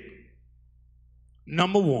believeth,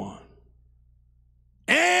 number one,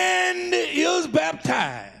 and is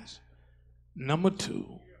baptized, number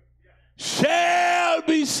two, shall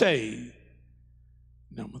be saved,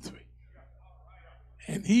 number three.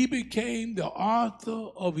 And he became the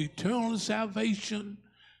author of eternal salvation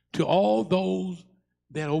to all those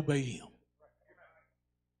that obey him.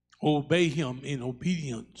 Obey him in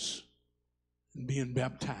obedience and being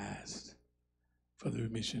baptized for the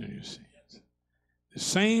remission of your sins. The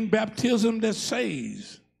same baptism that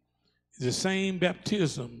saves is the same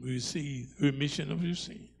baptism you receive remission of your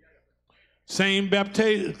sin. Same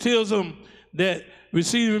baptism that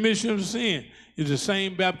receives remission of sin is the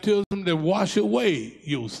same baptism that wash away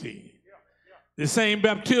your sin. The same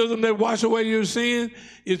baptism that wash away your sin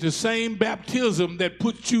is the same baptism that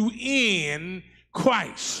puts you in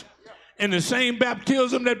Christ. And the same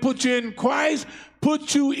baptism that puts you in Christ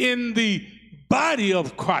puts you in the body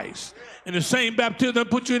of Christ. And the same baptism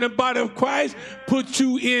that puts you in the body of Christ puts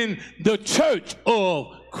you in the church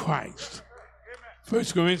of Christ. 1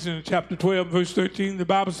 Corinthians chapter 12, verse 13, the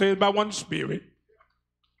Bible says, by one Spirit,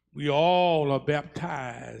 we all are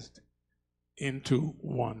baptized into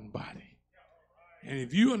one body. And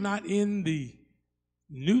if you are not in the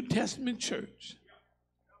New Testament church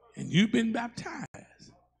and you've been baptized,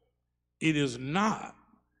 it is not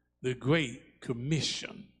the Great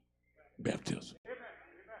Commission baptism.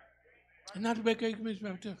 It's not the Great Commission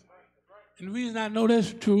baptism. And the reason I know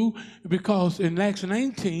that's true is because in Acts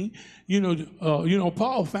 19,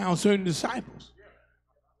 Paul found certain disciples.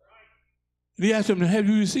 And he asked them, have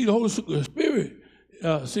you received the Holy Spirit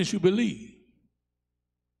since you believe?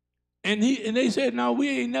 And they said, no, we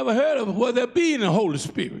ain't never heard of what there be in the Holy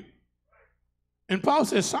Spirit. And Paul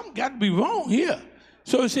said, something got to be wrong here.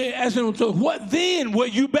 So he said, ask them, so what then were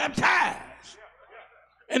you baptized?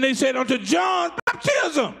 And they said, unto John's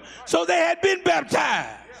baptism. So they had been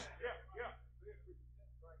baptized.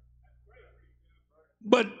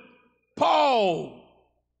 But Paul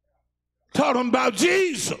taught them about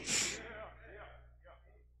Jesus.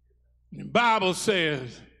 The Bible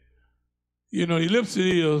says, he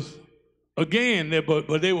lifted his again,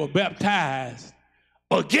 but they were baptized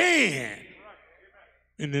again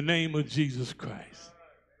in the name of Jesus Christ,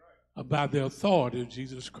 about the authority of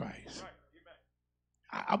Jesus Christ.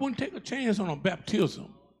 I wouldn't take a chance on a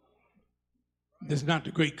baptism That's not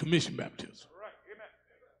the Great Commission baptism.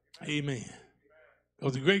 Amen.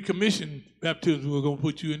 Because the Great Commission baptism was going to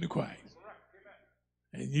put you into Christ.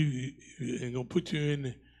 And you going to put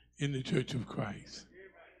you in the church of Christ.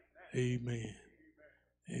 Amen.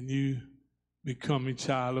 And you become a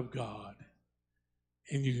child of God.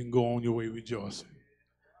 And you can go on your way rejoicing.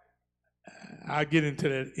 I'll get into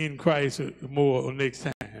that in Christ more next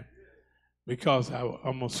time. Because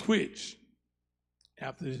I'm going to switch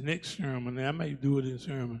after this next sermon. And I may do it in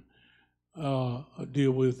sermon.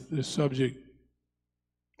 Deal with the subject,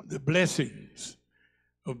 the blessings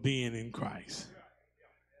of being in Christ.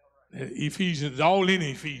 Ephesians, all in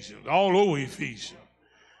Ephesians, all over Ephesians,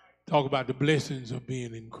 talk about the blessings of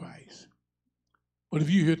being in Christ. But if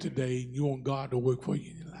you're here today and you want God to work for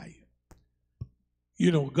you in your life,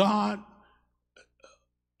 you know, God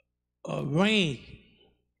reigns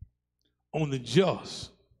on the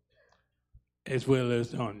just as well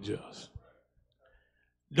as the unjust.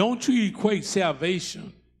 Don't you equate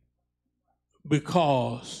salvation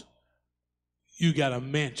because you got a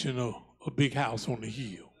mansion or a big house on the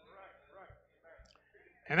hill.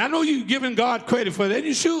 And I know you're giving God credit for that.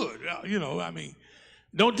 You should. You know, I mean,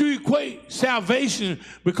 don't you equate salvation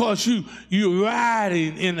because you ride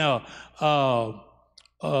in a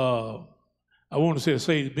I want to say a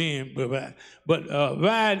Mercedes Benz, but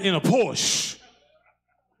ride in a Porsche.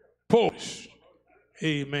 Porsche.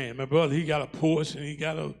 Amen. My brother, he got a Porsche and he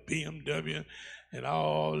got a BMW and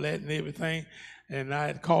all that and everything. And I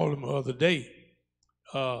had called him the other day,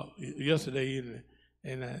 yesterday,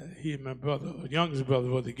 and he and my brother, youngest brother,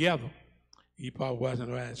 were together. He probably wasn't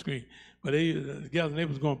on the right screen. But they together, and they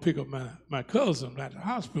was going to pick up my cousin at the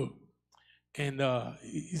hospital. And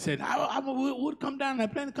he said, I would come down. I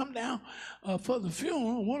plan to come down for the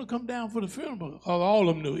funeral. I want to come down for the funeral. All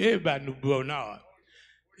of them knew. Everybody knew Bernard.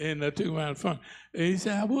 And I took him around the front. And he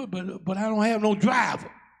said, I would, but I don't have no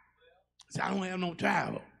driver. He said, I don't have no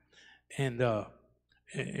driver. And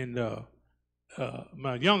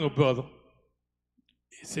my younger brother,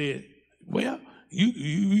 he said, well,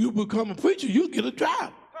 you become a preacher, you'll get a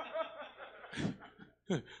driver.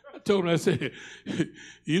 I told him, I said,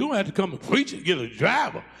 you don't have to become a preacher and get a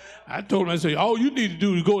driver. I told him, I said, all you need to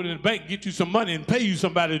do is go to the bank, get you some money, and pay you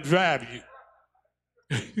somebody to drive you.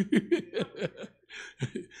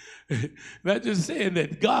 Not just saying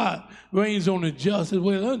that God reigns on the just as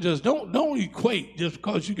well as unjust. Don't equate just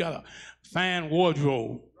because you got a fine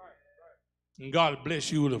wardrobe and God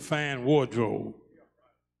bless you with a fine wardrobe.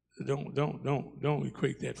 Don't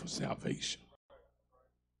equate that for salvation.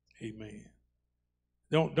 Amen.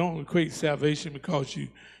 Don't equate salvation because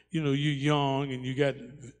you're young and you got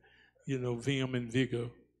vim and vigor.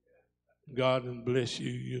 God will bless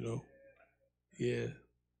you, Yeah.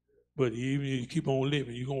 But even if you keep on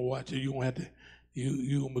living, you're gonna watch it. You're gonna have to.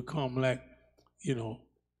 You gonna become like,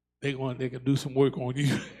 they can do some work on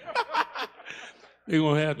you. They're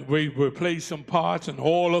gonna have to replace some parts and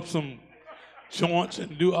oil up some joints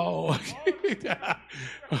and do all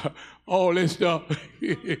all that stuff.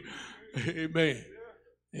 Amen.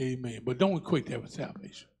 Amen. But don't equate that with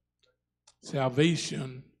salvation.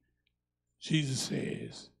 Salvation, Jesus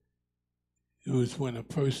says, it was when a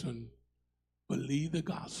person believed the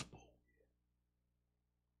gospel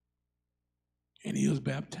and he was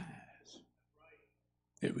baptized.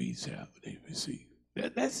 They receive.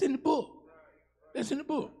 That's in the book. That's in the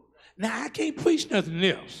book. Now, I can't preach nothing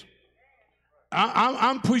else.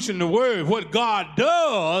 I'm preaching the word. What God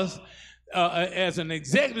does as an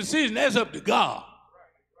executive decision, that's up to God.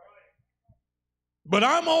 But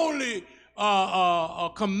I'm only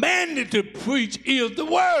commanded to preach is the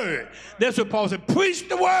word. That's what Paul said. Preach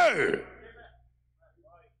the word.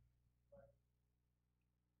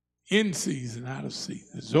 In season, out of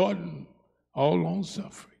season, exhorting all long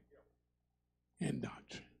suffering and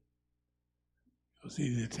doctrine.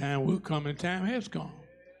 See, the time will come and time has come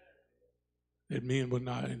that men will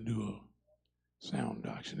not endure sound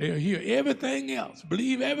doctrine. They'll hear everything else,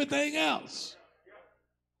 believe everything else.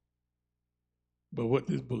 But what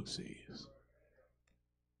this book says,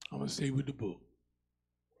 I'm going to stay with the book.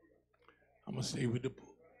 I'm going to stay with the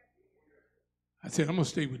book. I said, I'm going to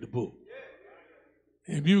stay with the book.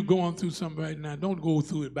 If you're going through something right now, don't go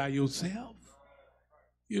through it by yourself.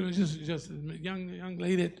 Just a young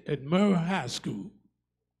lady at Murrah High School,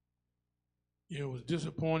 was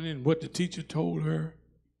disappointed in what the teacher told her.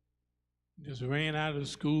 Just ran out of the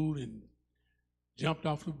school and jumped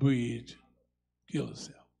off the bridge, killed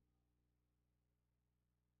herself.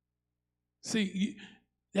 See,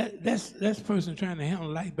 that's a person trying to handle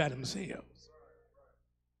life by themselves.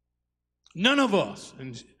 None of us,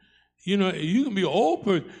 and you can be an old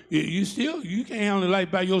person, you can't handle life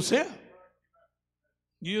by yourself.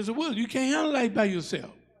 Years of wisdom. You can't handle life by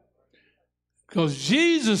yourself. Because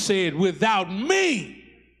Jesus said, without me,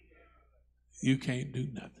 you can't do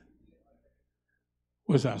nothing.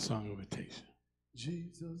 What's our song of invitation?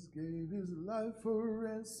 Jesus gave his life for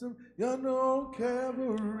ransom, yonder on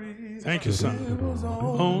Calvary. Thank you, son. It was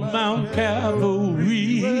On Mount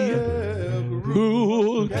Calvary,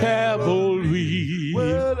 cruel Calvary,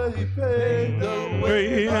 well, he paid the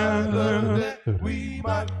way that we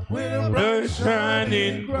might win a bright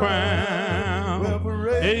shining crown. Well,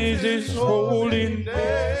 praise his holy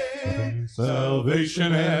name.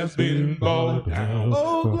 salvation has been brought down.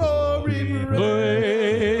 Oh, glory,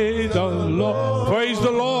 Praise the Lord. Praise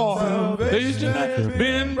the Lord. Salvation has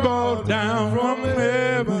been brought down from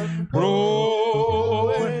heaven.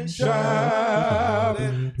 Roll and shout.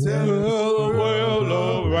 Tell the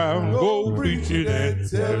world around. Go preach it and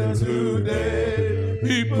tell it today.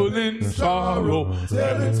 People in sorrow,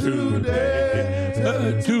 tell it today. Tell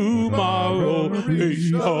it tomorrow.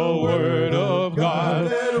 Preach the word of God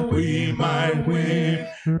that we might win.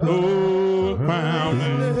 Oh, crown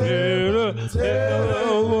and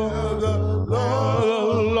tell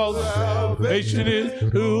the Lord, salvation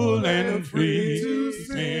is cool and free. To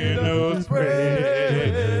sinners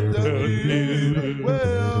spread the news.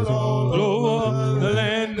 Well, all over the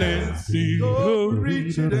land and sea. Go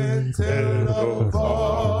reach it and tell it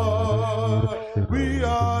afar. We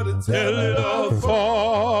ought to tell it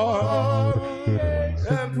afar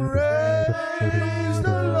and praise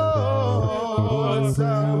the Lord.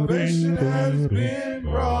 Salvation has been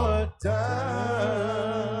brought down.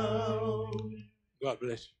 God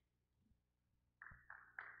bless you.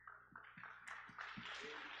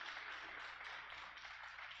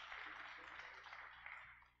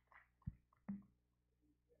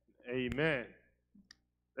 Amen.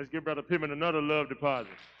 Let's give Brother Pittman another love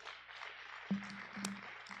deposit.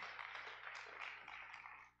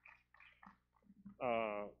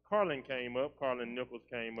 Carlin came up, Carlin Nichols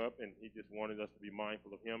came up, and he just wanted us to be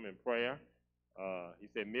mindful of him in prayer. He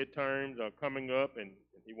said midterms are coming up, and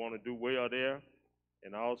he want to do well there.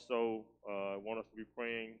 And also want us to be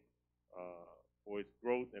praying for his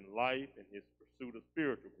growth in life and his pursuit of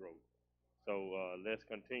spiritual growth. So let's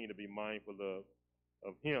continue to be mindful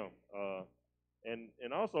of him.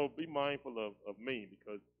 And also be mindful of me,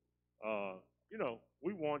 because, you know,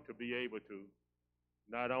 we want to be able to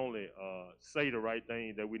not only say the right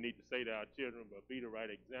things that we need to say to our children, but be the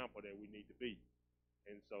right example that we need to be.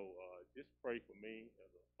 And so just pray for me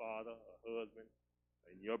as a father, a husband,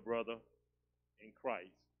 and your brother in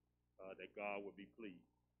Christ, that God will be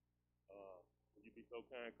pleased. Would you be so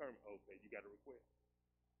kind, Kermit? Okay, you got a request?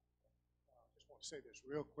 I just want to say this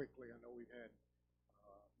real quickly. I know we've had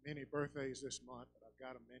many birthdays this month, but I've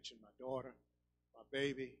got to mention my daughter, my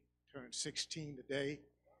baby, turned 16 today.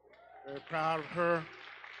 Very proud of her.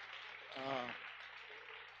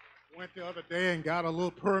 Went the other day and got a little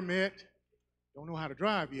permit. Don't know how to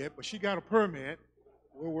drive yet, but she got a permit.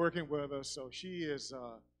 We're working with her, so she is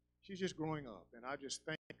she's just growing up. And I just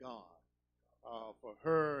thank God for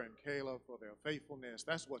her and Caleb for their faithfulness.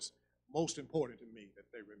 That's what's most important to me, that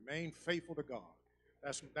they remain faithful to God.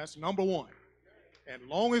 That's number one. And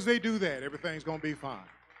long as they do that, everything's going to be fine.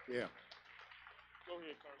 Yeah. Go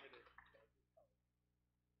ahead, Kermit.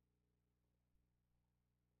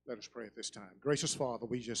 Let us pray at this time. Gracious Father,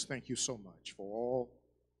 we just thank you so much for all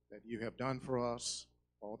that you have done for us,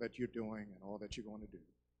 all that you're doing, and all that you're going to do.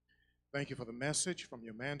 Thank you for the message from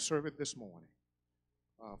your manservant this morning,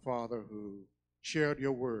 Father, who shared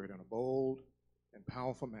your word in a bold and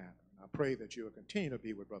powerful manner. And I pray that you will continue to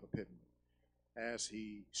be with Brother Pittman as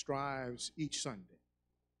he strives each Sunday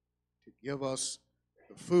to give us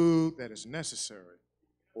the food that is necessary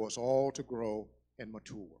for us all to grow and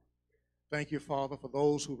mature. Thank you, Father, for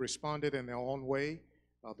those who responded in their own way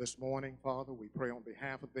this morning, Father. We pray on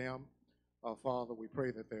behalf of them. Father, we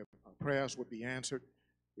pray that their prayers would be answered.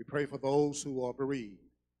 We pray for those who are bereaved,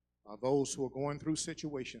 those who are going through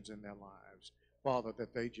situations in their lives, Father,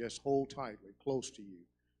 that they just hold tightly close to you,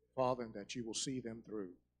 Father, and that you will see them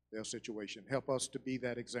through their situation. Help us to be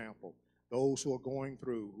that example. Those who are going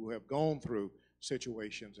through, who have gone through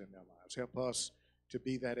situations in their lives, help us to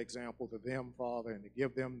be that example to them, Father, and to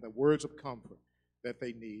give them the words of comfort that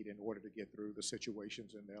they need in order to get through the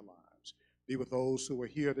situations in their lives. Be with those who are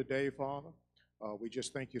here today, Father. We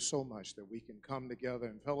just thank you so much that we can come together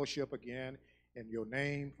in fellowship again in your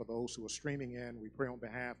name. For those who are streaming in, we pray on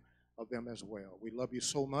behalf of them as well. We love you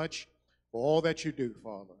so much for all that you do,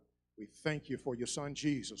 Father. We thank you for your son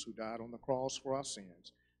Jesus, who died on the cross for our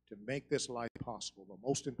sins to make this life possible, but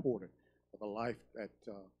most important, for the life that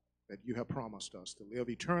you have promised us, to live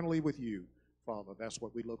eternally with you, Father. That's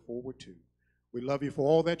what we look forward to. We love you for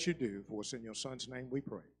all that you do. For us in your Son's name we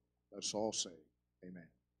pray. Let's all say amen.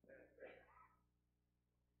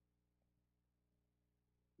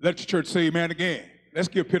 Let the church say amen again. Let's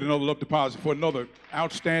give Pitt another love deposit for another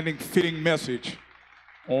outstanding, fitting message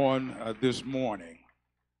on this morning.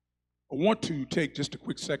 I want to take just a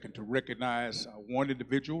quick second to recognize one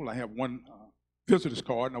individual. I have one visitor's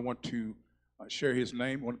card, and I want to share his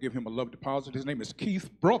name. I want to give him a love deposit. His name is Keith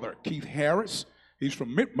Harris. He's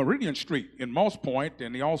from Meridian Street in Moss Point,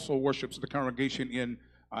 and he also worships the congregation in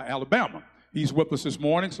Alabama. He's with us this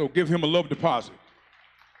morning, so give him a love deposit.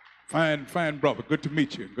 Fine brother. Good to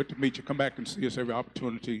meet you. Good to meet you. Come back and see us every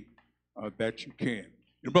opportunity that you can.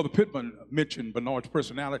 Brother Pittman mentioned Bernard's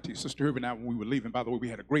personality. Sister Hervey and I, when we were leaving, by the way, we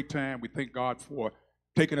had a great time. We thank God for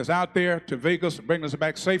taking us out there to Vegas and bringing us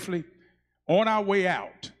back safely. On our way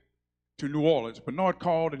out to New Orleans, Bernard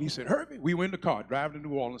called and he said, Hervey, we were in the car driving to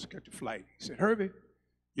New Orleans to catch a flight. He said, Hervey,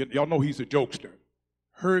 y'all know he's a jokester.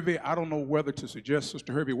 Hervey, I don't know whether to suggest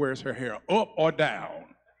Sister Hervey wears her hair up or down.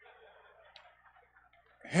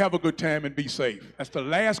 Have a good time and be safe. That's the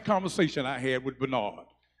last conversation I had with Bernard.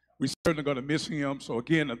 We're certainly going to miss him. So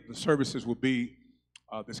again, the services will be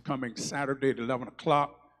this coming Saturday at 11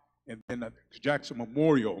 o'clock. And then the Jackson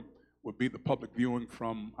Memorial will be the public viewing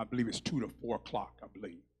from, I believe it's 2 to 4 o'clock, I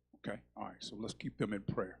believe. Okay? All right, so let's keep them in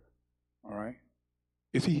prayer. All right?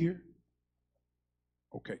 Is he here?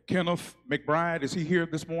 Okay. Kenneth McBride, is he here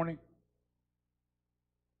this morning?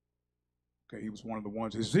 Okay, he was one of the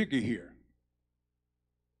ones. Is Ziggy here?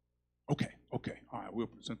 Okay. All right, we'll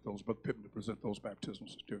present those, Brother Pittman to present those baptismal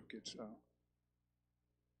certificates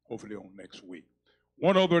hopefully on next week.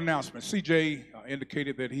 One other announcement. CJ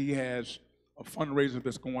indicated that he has a fundraiser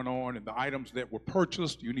that's going on, and the items that were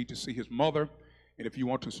purchased, you need to see his mother, and if you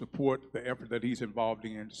want to support the effort that he's involved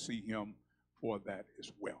in, to see him for that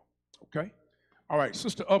as well. Okay? All right,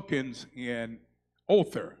 Sister Upkins and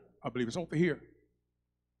Other, I believe, is Other here?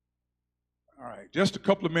 All right, just a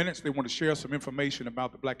couple of minutes. They want to share some information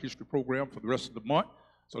about the Black History Program for the rest of the month.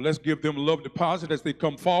 So let's give them a love deposit as they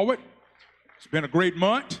come forward. It's been a great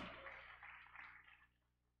month.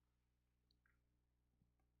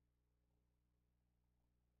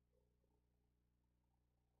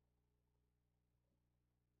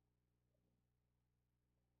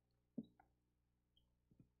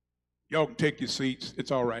 Y'all can take your seats.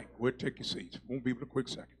 It's all right. We'll take your seats. Won't be but a quick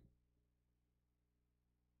second.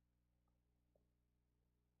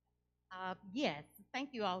 Yes,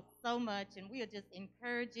 thank you all so much, and we are just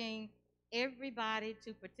encouraging everybody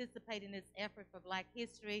to participate in this effort for Black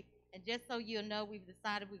History. And just so you'll know, we've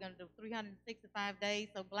decided we're going to do 365 days,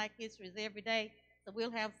 so Black History is every day, so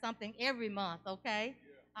we'll have something every month, okay?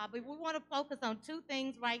 But we want to focus on two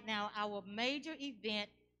things right now. Our major event,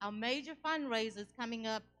 our major fundraisers coming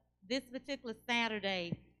up this particular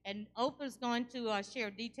Saturday, and Oprah's going to share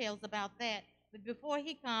details about that. But before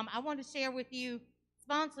he comes, I want to share with you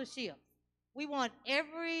sponsorships. We want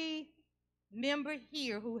every member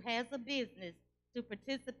here who has a business to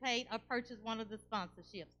participate or purchase one of the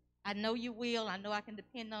sponsorships. I know you will. I know I can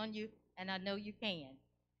depend on you, and I know you can.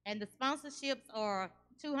 And the sponsorships are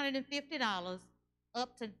 $250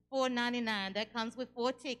 up to $499. That comes with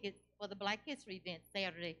 4 tickets for the Black History event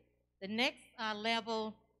Saturday. The next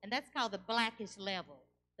level, and that's called the Blackish level.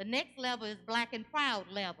 The next level is Black and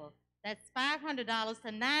Proud level. That's $500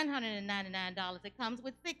 to $999. It comes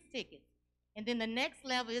with 6 tickets. And then the next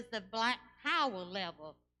level is the Black Power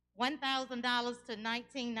level, $1,000 to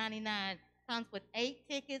 $1,999, comes with 8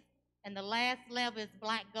 tickets. And the last level is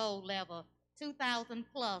Black Gold level, $2,000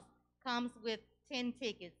 plus, comes with 10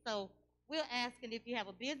 tickets. So we're asking if you have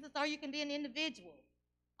a business or you can be an individual.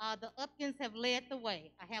 The Upkins have led the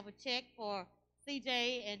way. I have a check for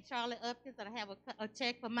CJ and Charlie Upkins, and I have a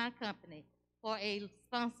check for my company for a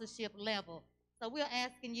sponsorship level. So we're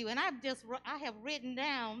asking you, and I have written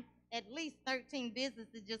down at least 13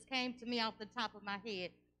 businesses just came to me off the top of my head.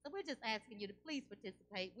 So we're just asking you to please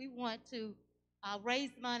participate. We want to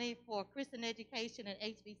raise money for Christian education and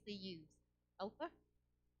HBCUs. Oprah?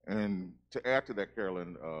 And to add to that,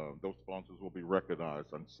 Carolyn, those sponsors will be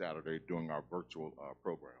recognized on Saturday during our virtual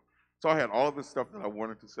program. So I had all of this stuff that I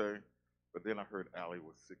wanted to say, but then I heard Allie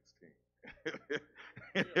was 16.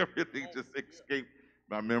 Everything just escaped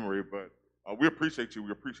my memory, but we appreciate you.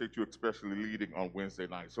 We appreciate you especially leading on Wednesday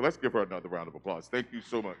night. So let's give her another round of applause. Thank you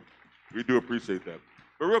so much. We do appreciate that.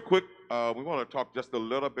 But real quick, we want to talk just a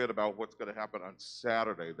little bit about what's going to happen on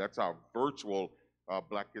Saturday. That's our virtual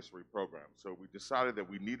Black History program. So we decided that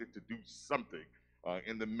we needed to do something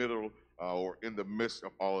in the middle or in the midst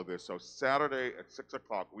of all of this. So Saturday at 6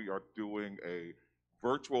 o'clock, we are doing a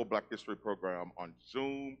virtual Black History program on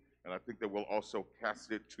Zoom, and I think that we'll also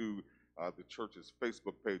cast it to the church's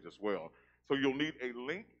Facebook page as well. So you'll need a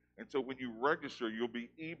link, and so when you register, you'll be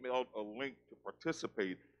emailed a link to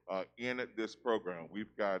participate in this program.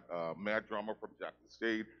 We've got Mad Drummer from Jackson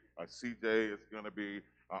State. CJ is going to be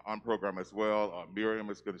on program as well. Miriam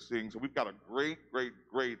is going to sing. So we've got a great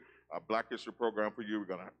Black History program for you. We're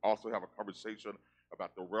going to also have a conversation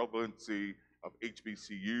about the relevancy of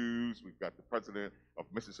HBCUs. We've got the president of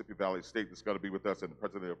Mississippi Valley State that's going to be with us, and the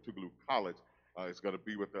president of Tougaloo College is going to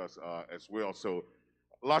be with us as well. So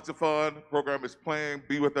lots of fun. Program is playing.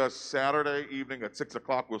 Be with us Saturday evening at 6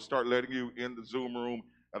 o'clock. We'll start letting you in the Zoom room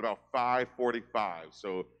at about 5:45.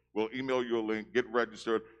 So we'll email you a link. Get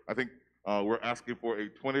registered. I think we're asking for a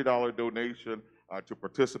 $20 donation to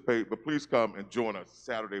participate, but please come and join us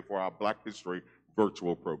Saturday for our Black History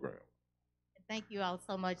virtual program. Thank you all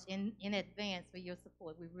so much in advance for your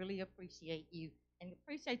support. We really appreciate you and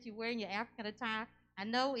appreciate you wearing your African attire. I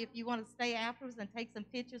know if you want to stay afterwards and take some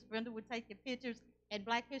pictures, Brenda will take your pictures. And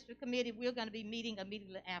Black History Committee, we're going to be meeting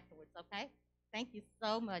immediately afterwards, okay? Thank you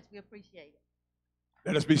so much. We appreciate it.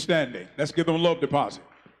 Let us be standing. Let's give them a love deposit.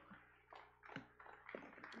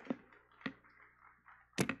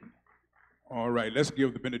 All right, let's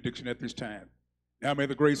give the benediction at this time. Now may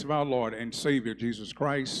the grace of our Lord and Savior Jesus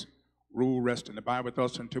Christ rule, rest, and abide with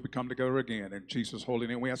us until we come together again. In Jesus' holy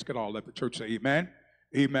name we ask it all. Let the church say amen,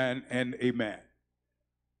 amen, and amen.